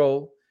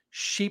control.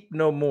 Sheep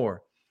no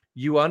more.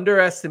 You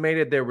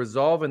underestimated their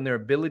resolve and their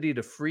ability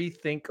to free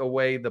think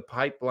away the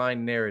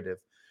pipeline narrative.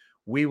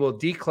 We will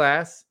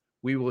declass.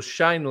 We will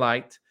shine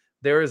light.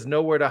 There is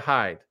nowhere to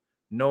hide.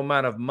 No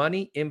amount of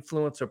money,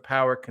 influence, or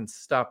power can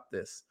stop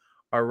this.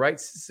 Our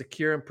rights to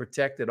secure and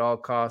protect at all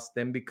costs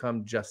then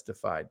become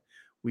justified.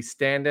 We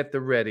stand at the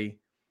ready.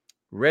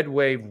 Red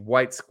wave,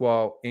 white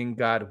squall, in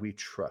God we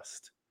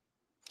trust.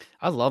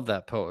 I love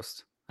that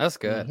post. That's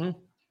good. Mm-hmm.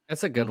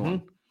 That's a good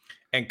one.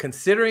 And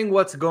considering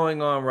what's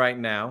going on right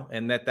now,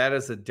 and that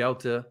is a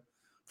delta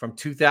from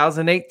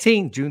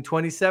 2018, June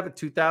 27th,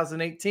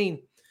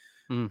 2018,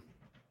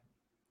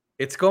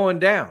 it's going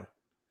down.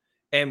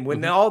 And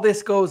when all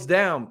this goes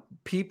down,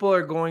 people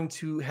are going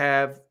to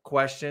have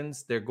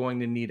questions. They're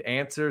going to need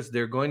answers.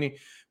 There are going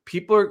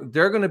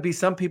to be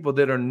some people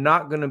that are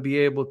not going to be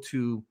able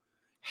to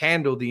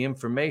handle the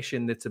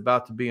information that's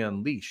about to be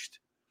unleashed.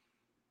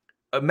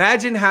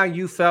 Imagine how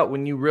you felt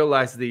when you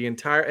realized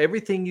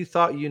everything you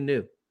thought you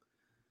knew.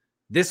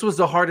 This was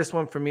the hardest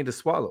one for me to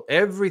swallow.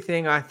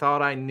 Everything I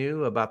thought I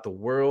knew about the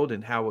world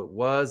and how it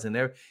was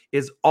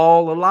is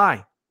all a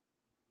lie.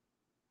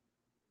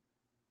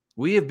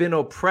 We have been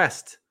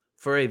oppressed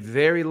for a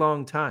very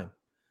long time.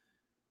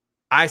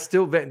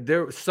 Somewhere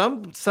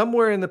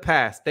in the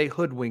past, they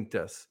hoodwinked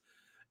us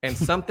and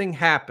something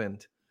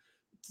happened.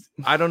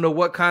 I don't know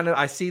what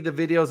I see the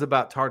videos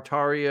about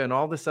Tartaria and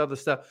all this other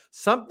stuff.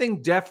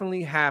 Something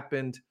definitely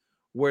happened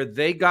where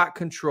they got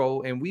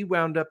control and we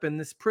wound up in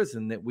this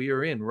prison that we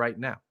are in right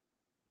now.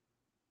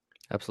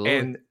 Absolutely.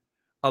 And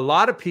a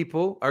lot of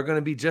people are going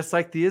to be just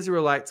like the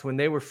Israelites when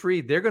they were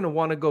freed. They're going to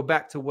want to go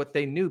back to what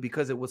they knew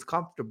because it was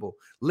comfortable.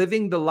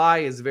 Living the lie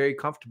is very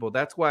comfortable.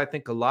 That's why I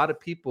think a lot of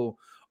people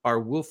are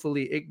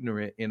willfully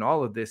ignorant in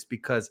all of this,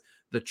 because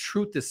the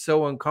truth is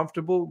so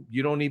uncomfortable,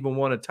 you don't even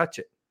want to touch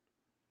it.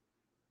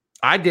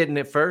 I didn't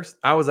at first.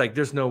 I was like,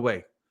 there's no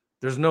way.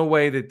 There's no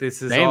way that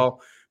this is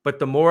all. But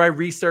the more I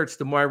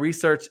researched,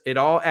 it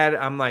all added.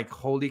 I'm like,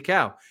 holy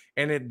cow.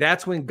 And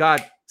that's when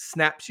God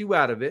snaps you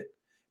out of it.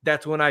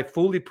 That's when I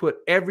fully put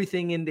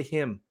everything into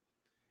him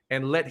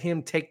and let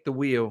him take the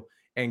wheel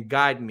and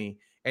guide me.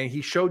 And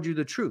he showed you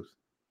the truth.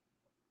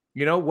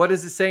 You know, what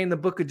does it say in the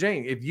book of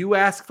James? If you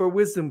ask for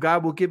wisdom,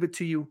 God will give it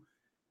to you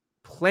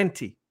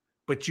plenty.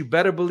 But you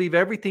better believe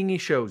everything he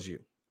shows you.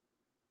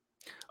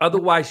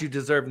 Otherwise, you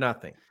deserve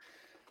nothing.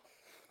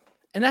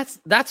 And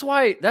that's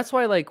why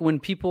like when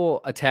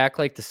people attack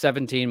like the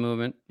 17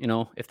 movement, you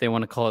know, if they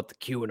want to call it the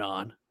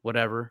QAnon,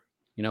 whatever,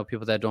 you know,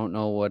 people that don't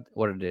know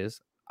what it is,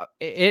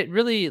 it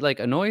really like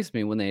annoys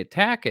me when they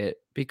attack it,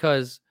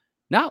 because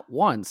not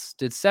once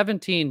did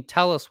 17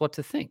 tell us what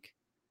to think.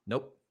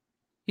 Nope.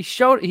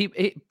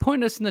 He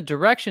pointed us in the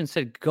direction,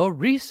 said, go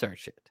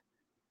research it.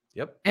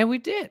 Yep. And we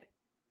did.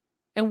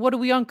 And what do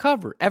we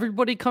uncover?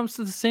 Everybody comes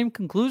to the same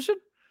conclusion?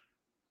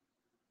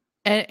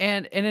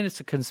 And then it's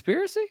a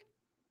conspiracy?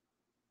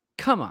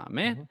 Come on,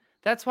 man. Mm-hmm.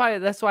 That's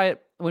why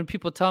when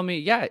people tell me,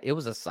 yeah, it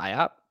was a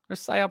psyop, there's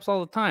psyops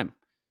all the time.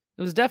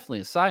 It was definitely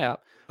a psyop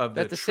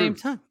at the same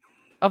time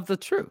of the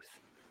truth.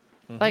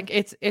 Mm-hmm. Like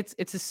it's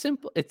a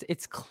simple,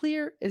 it's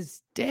clear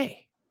as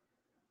day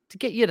to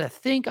get you to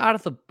think out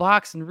of the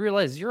box and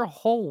realize your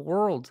whole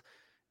world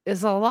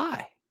is a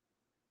lie.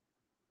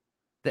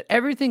 That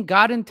everything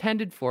God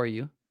intended for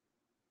you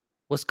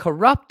was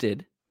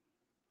corrupted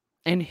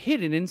and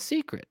hidden in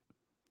secret.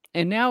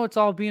 And now it's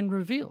all being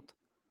revealed.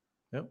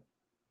 Yep.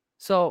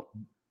 So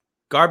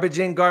garbage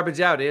in, garbage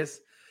out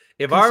is,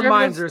 if our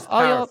minds are as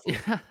powerful.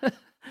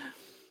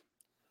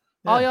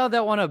 All y'all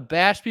that want to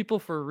bash people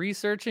for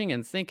researching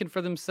and thinking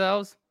for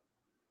themselves,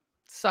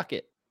 suck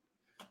it.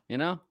 You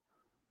know?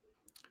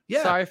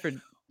 Yeah.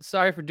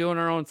 Sorry for doing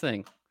our own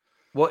thing.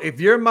 Well, if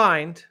your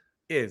mind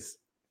is,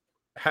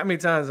 how many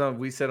times have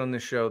we said on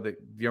this show that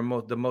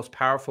the most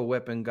powerful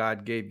weapon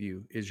God gave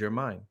you is your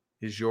mind,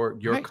 is your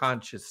right.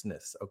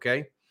 Consciousness.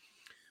 Okay.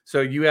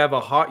 So you have a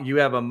heart, you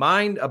have a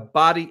mind, a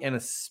body, and a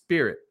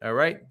spirit. All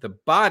right. The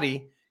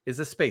body is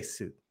a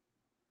spacesuit.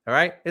 All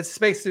right. It's a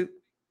spacesuit.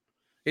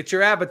 It's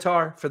your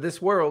avatar for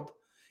this world.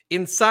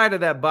 Inside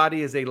of that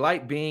body is a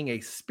light being,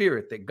 a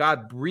spirit that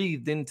God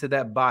breathed into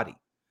that body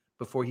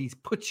before he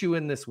put you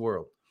in this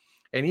world.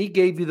 And he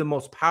gave you the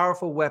most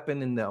powerful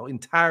weapon in the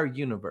entire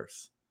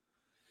universe.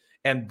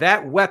 And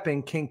that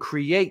weapon can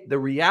create the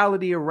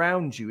reality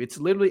around you. It's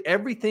literally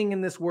everything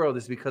in this world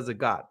is because of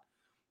God.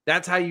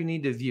 That's how you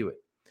need to view it.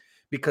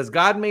 Because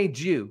God made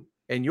you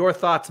and your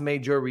thoughts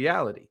made your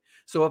reality.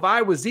 So if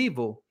I was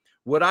evil,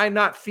 would I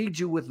not feed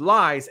you with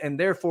lies, and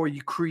therefore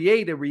you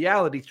create a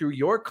reality through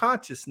your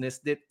consciousness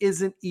that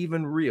isn't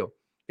even real?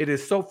 It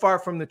is so far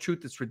from the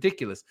truth, it's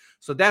ridiculous.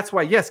 So that's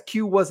why, yes,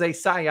 Q was a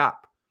psyop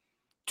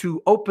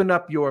to open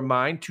up your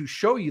mind, to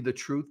show you the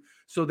truth,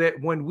 so that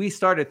when we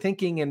started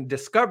thinking and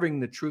discovering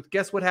the truth,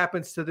 guess what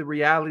happens to the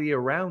reality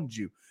around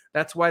you?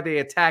 That's why they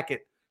attack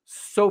it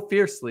so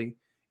fiercely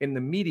in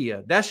the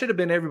media. That should have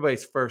been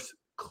everybody's first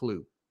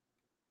clue.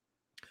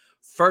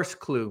 First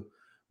clue.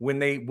 When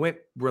they went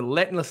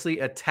relentlessly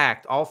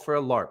attacked, all for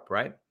a LARP,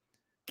 right?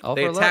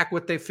 They attack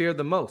what they fear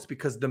the most,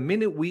 because the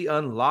minute we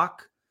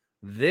unlock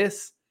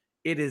this,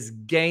 it is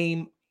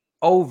game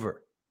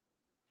over.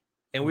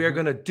 And we are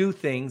going to do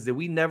things that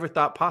we never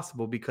thought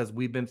possible because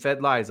we've been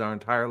fed lies our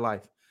entire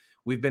life.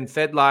 We've been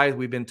fed lies.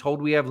 We've been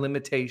told we have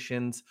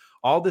limitations,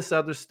 all this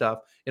other stuff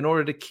in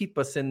order to keep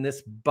us in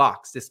this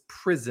box, this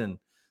prison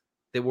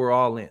that we're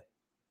all in.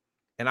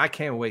 And I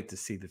can't wait to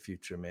see the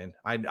future, man.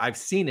 I've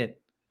seen it.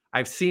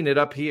 I've seen it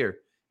up here,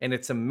 and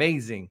it's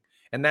amazing.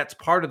 And that's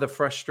part of the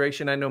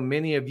frustration. I know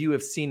many of you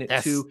have seen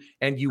it too,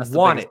 and you that's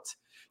want it.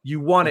 You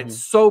want it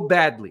so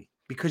badly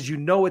because you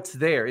know it's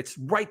there. It's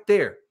right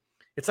there.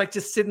 It's like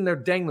just sitting there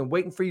dangling,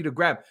 waiting for you to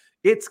grab.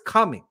 It's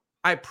coming.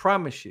 I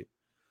promise you.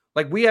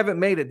 Like, we haven't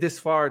made it this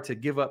far to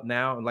give up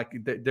now. And like,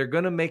 they're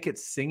going to make it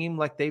seem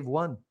like they've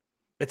won.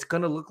 It's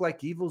going to look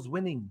like evil's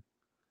winning.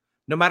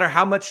 No matter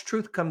how much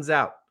truth comes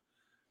out,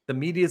 the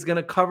media is going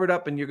to cover it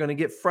up and you're going to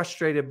get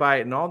frustrated by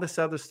it and all this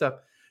other stuff.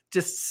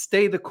 Just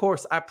stay the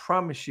course. I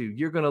promise you,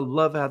 you're going to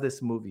love how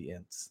this movie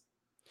ends.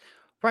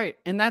 Right.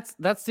 And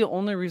that's the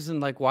only reason,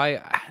 like, why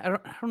I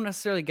don't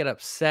necessarily get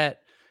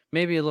upset,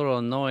 maybe a little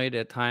annoyed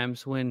at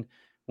times when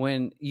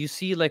you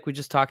see, like we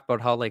just talked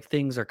about, how like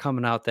things are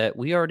coming out that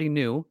we already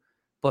knew,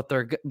 but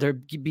they're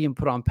being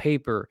put on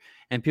paper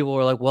and people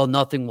are like, well,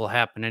 nothing will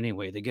happen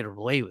anyway. They get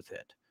away with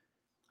it.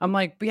 I'm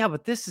like, yeah,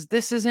 but this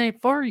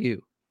isn't for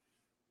you.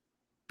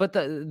 But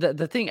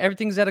the thing,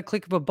 everything's at a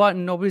click of a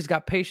button. Nobody's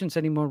got patience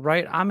anymore,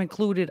 right? I'm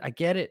included. I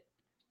get it.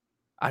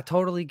 I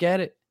totally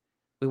get it.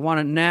 We want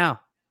it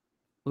now.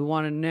 We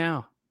want it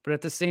now. But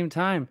at the same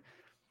time,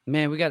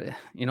 man, we got,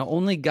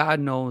 only God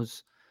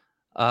knows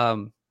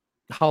how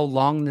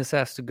long this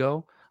has to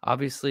go.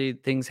 Obviously,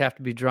 things have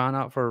to be drawn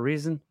out for a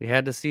reason. We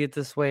had to see it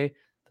this way.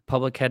 The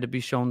public had to be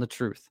shown the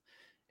truth.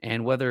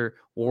 And whether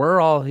we're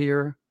all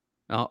here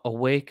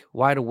awake,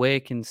 wide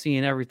awake, and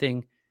seeing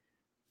everything,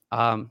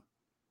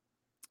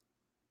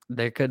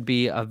 there could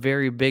be a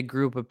very big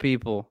group of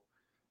people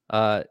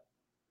that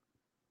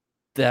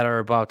are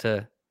about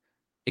to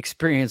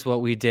experience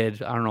what we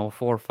did, I don't know,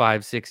 4,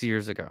 5, 6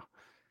 years ago.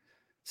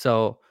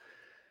 So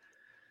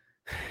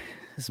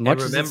as much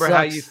and as remember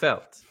how you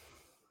felt.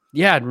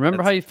 Yeah,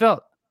 remember how you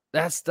felt.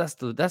 That's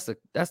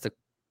the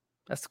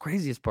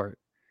craziest part.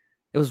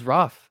 It was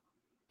rough.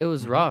 It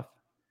was rough.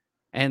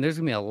 And there's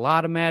gonna be a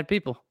lot of mad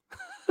people.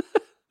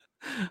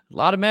 A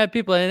lot of mad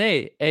people. And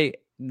hey,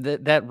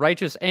 that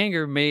righteous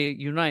anger may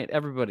unite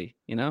everybody.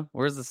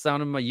 Where's the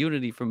sound of my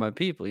unity from my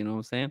people? You know what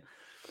I'm saying?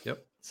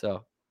 Yep.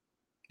 So,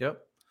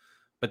 yep.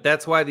 But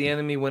that's why the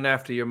enemy went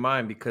after your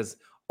mind, because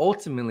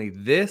ultimately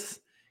this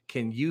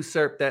can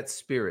usurp that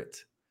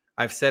spirit.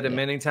 I've said it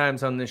many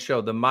times on this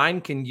show. The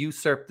mind can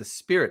usurp the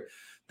spirit.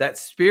 That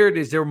spirit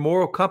is your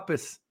moral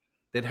compass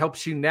that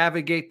helps you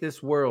navigate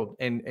this world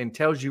and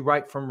tells you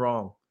right from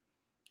wrong.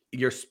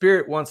 Your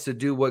spirit wants to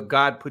do what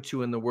God put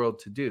you in the world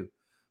to do.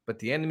 But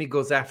the enemy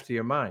goes after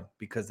your mind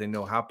because they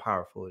know how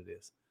powerful it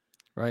is.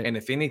 Right. And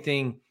if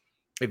anything,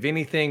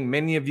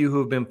 many of you who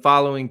have been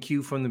following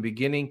Q from the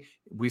beginning,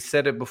 we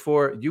said it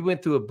before, you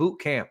went through a boot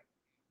camp.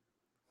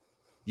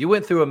 You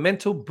went through a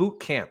mental boot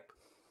camp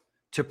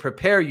to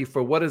prepare you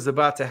for what is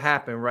about to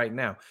happen right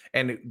now.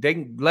 And they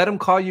can let them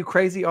call you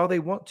crazy all they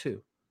want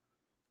to.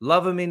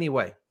 Love them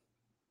anyway.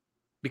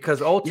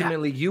 Because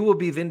ultimately you will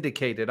be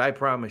vindicated. I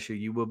promise you,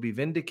 you will be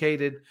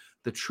vindicated.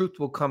 The truth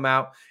will come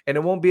out. And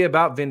it won't be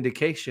about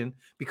vindication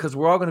because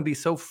we're all going to be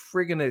so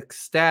friggin'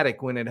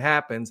 ecstatic when it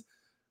happens.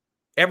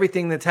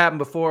 Everything that's happened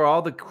before,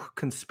 all the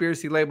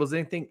conspiracy labels,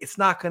 anything, it's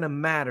not going to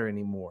matter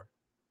anymore.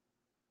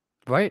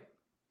 Right.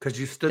 Because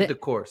you stood the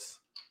course.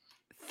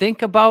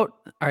 Think about,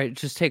 all right,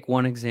 just take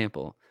one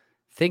example.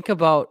 Think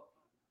about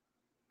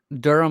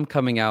Durham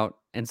coming out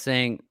and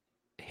saying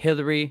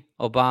Hillary,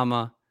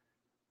 Obama,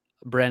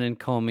 Brennan,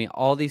 Comey,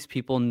 all these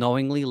people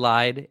knowingly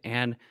lied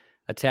and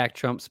attacked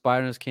Trump,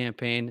 spied on his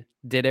campaign,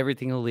 did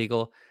everything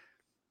illegal.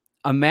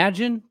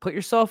 Imagine, put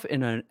yourself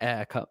in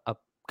a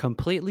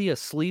completely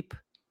asleep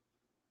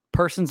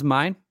person's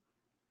mind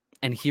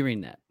and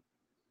hearing that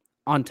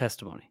on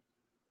testimony.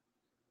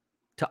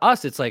 To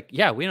us, it's like,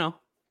 yeah, we know.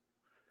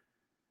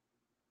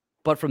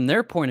 But from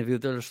their point of view,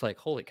 they're just like,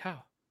 holy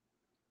cow.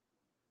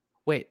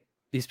 Wait,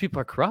 these people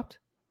are corrupt?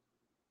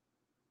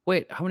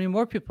 Wait, how many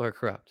more people are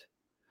corrupt?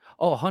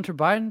 Oh, Hunter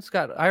Biden's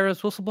got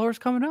IRS whistleblowers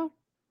coming out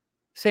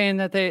saying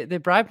that they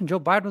bribed and Joe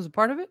Biden was a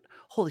part of it?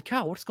 Holy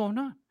cow, what's going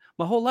on?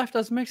 My whole life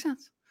doesn't make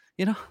sense.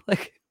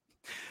 Like,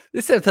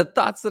 this is the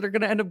thoughts that are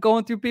going to end up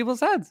going through people's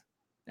heads.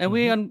 And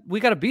we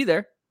got to be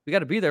there. We got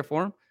to be there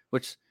for them,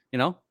 which,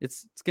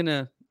 it's going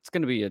to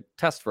be a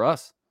test for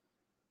us.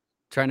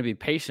 Trying to be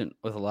patient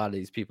with a lot of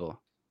these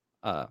people.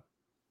 I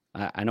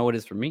know it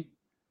is for me,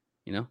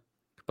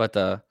 but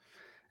at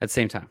the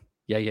same time,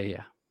 yeah.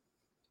 Yep.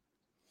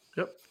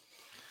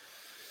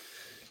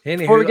 Anywho,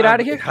 before we get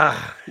out of here,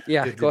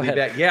 go ahead.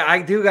 Back. Yeah,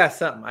 I do got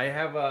something. I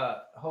have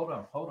hold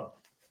on.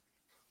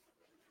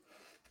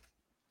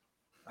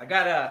 I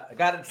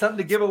got something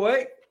to give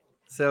away.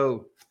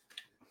 So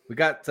we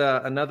got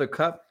another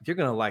cup. You're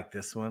gonna like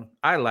this one.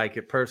 I like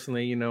it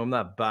personally. I'm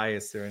not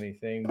biased or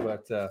anything,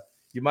 but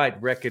you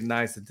might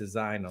recognize the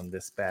design on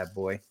this bad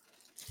boy.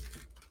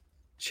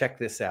 Check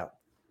this out.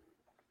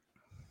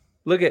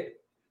 Look at,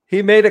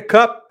 he made a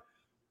cup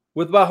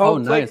with my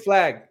home plate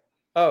flag.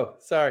 Oh,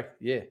 sorry.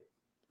 Yeah.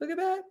 Look at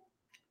that.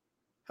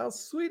 How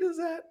sweet is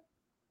that?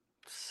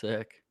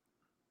 Sick.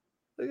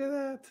 Look at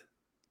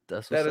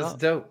that. That is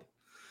dope.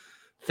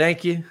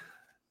 Thank you.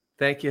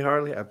 Thank you,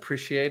 Harley. I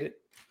appreciate it.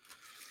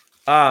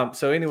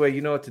 So anyway,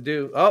 you know what to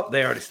do. Oh,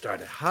 they already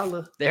started.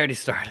 Holla. They already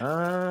started.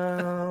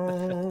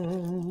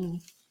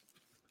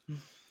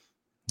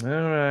 All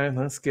right,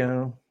 let's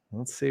go.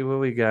 Let's see what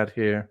we got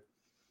here.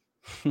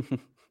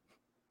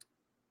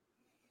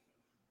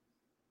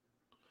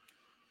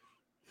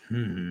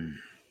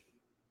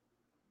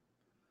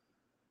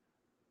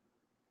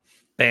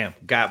 Bam,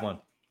 got one.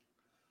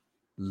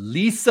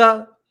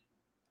 Lisa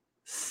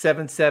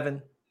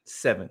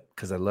 777,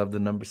 because I love the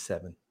number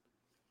 7.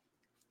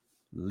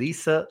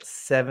 Lisa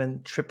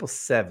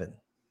 7777.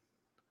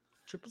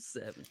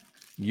 777.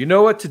 You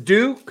know what to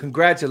do.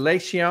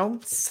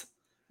 Congratulations.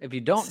 If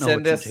you don't know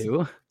what to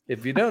do,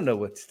 if you don't know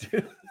what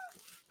to do,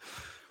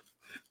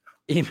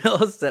 email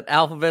us at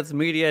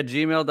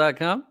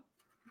alphavetsmedia@gmail.com.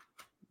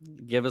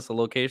 Give us a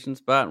location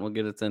spot and we'll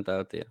get it sent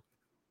out to you.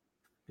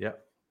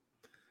 Yep.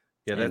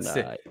 Yeah, that's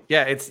it.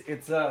 Yeah, it's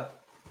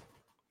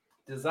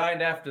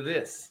designed after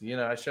this. You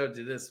know, I showed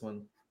you this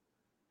one.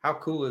 How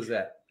cool is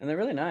that? And they're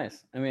really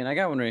nice. I mean, I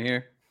got one right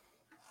here.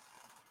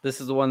 This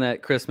is the one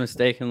that Chris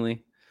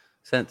mistakenly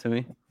sent to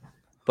me.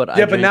 But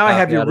now I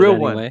have your real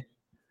anyway. one.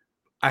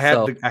 I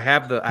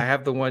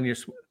have the one you're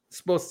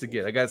supposed to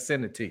get. I got to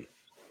send it to you.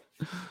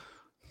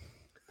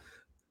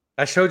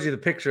 I showed you the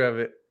picture of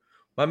it.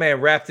 My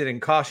man wrapped it in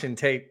caution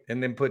tape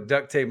and then put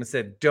duct tape and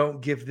said, "Don't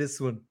give this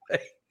one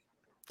away."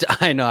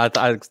 I know.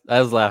 I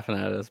was laughing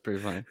at it. It's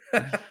pretty funny.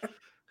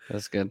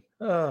 That's good.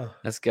 Oh,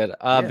 that's good.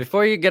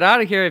 Before you get out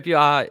of here, if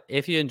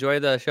you enjoy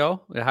the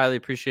show, we highly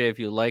appreciate if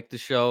you like the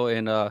show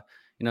and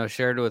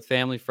share it with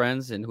family,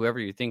 friends, and whoever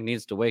you think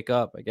needs to wake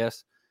up. I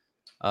guess.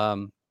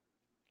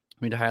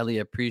 We'd highly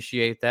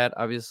appreciate that.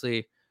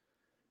 Obviously,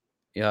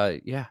 yeah.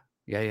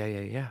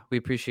 We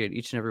appreciate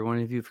each and every one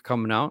of you for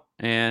coming out.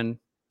 And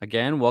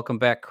again, welcome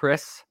back,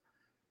 Chris.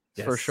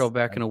 Yes, first show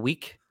back in a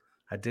week.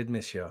 I did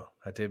miss y'all.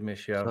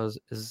 So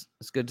it's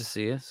good to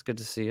see you. It's good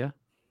to see you.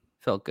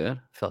 Felt good.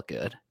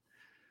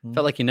 Mm-hmm.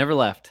 Felt like you never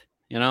left,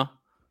 you know?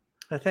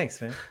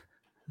 Thanks, man.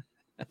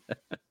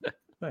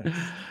 Nice.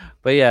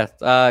 But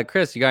yeah,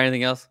 Chris, you got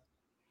anything else?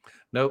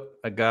 Nope.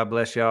 God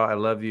bless y'all. I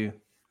love you.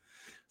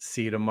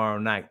 See you tomorrow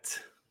night.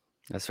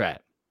 That's right.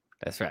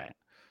 All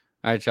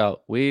right,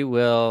 y'all. We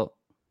will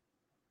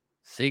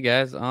see you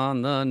guys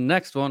on the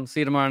next one.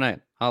 See you tomorrow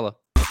night. Holla.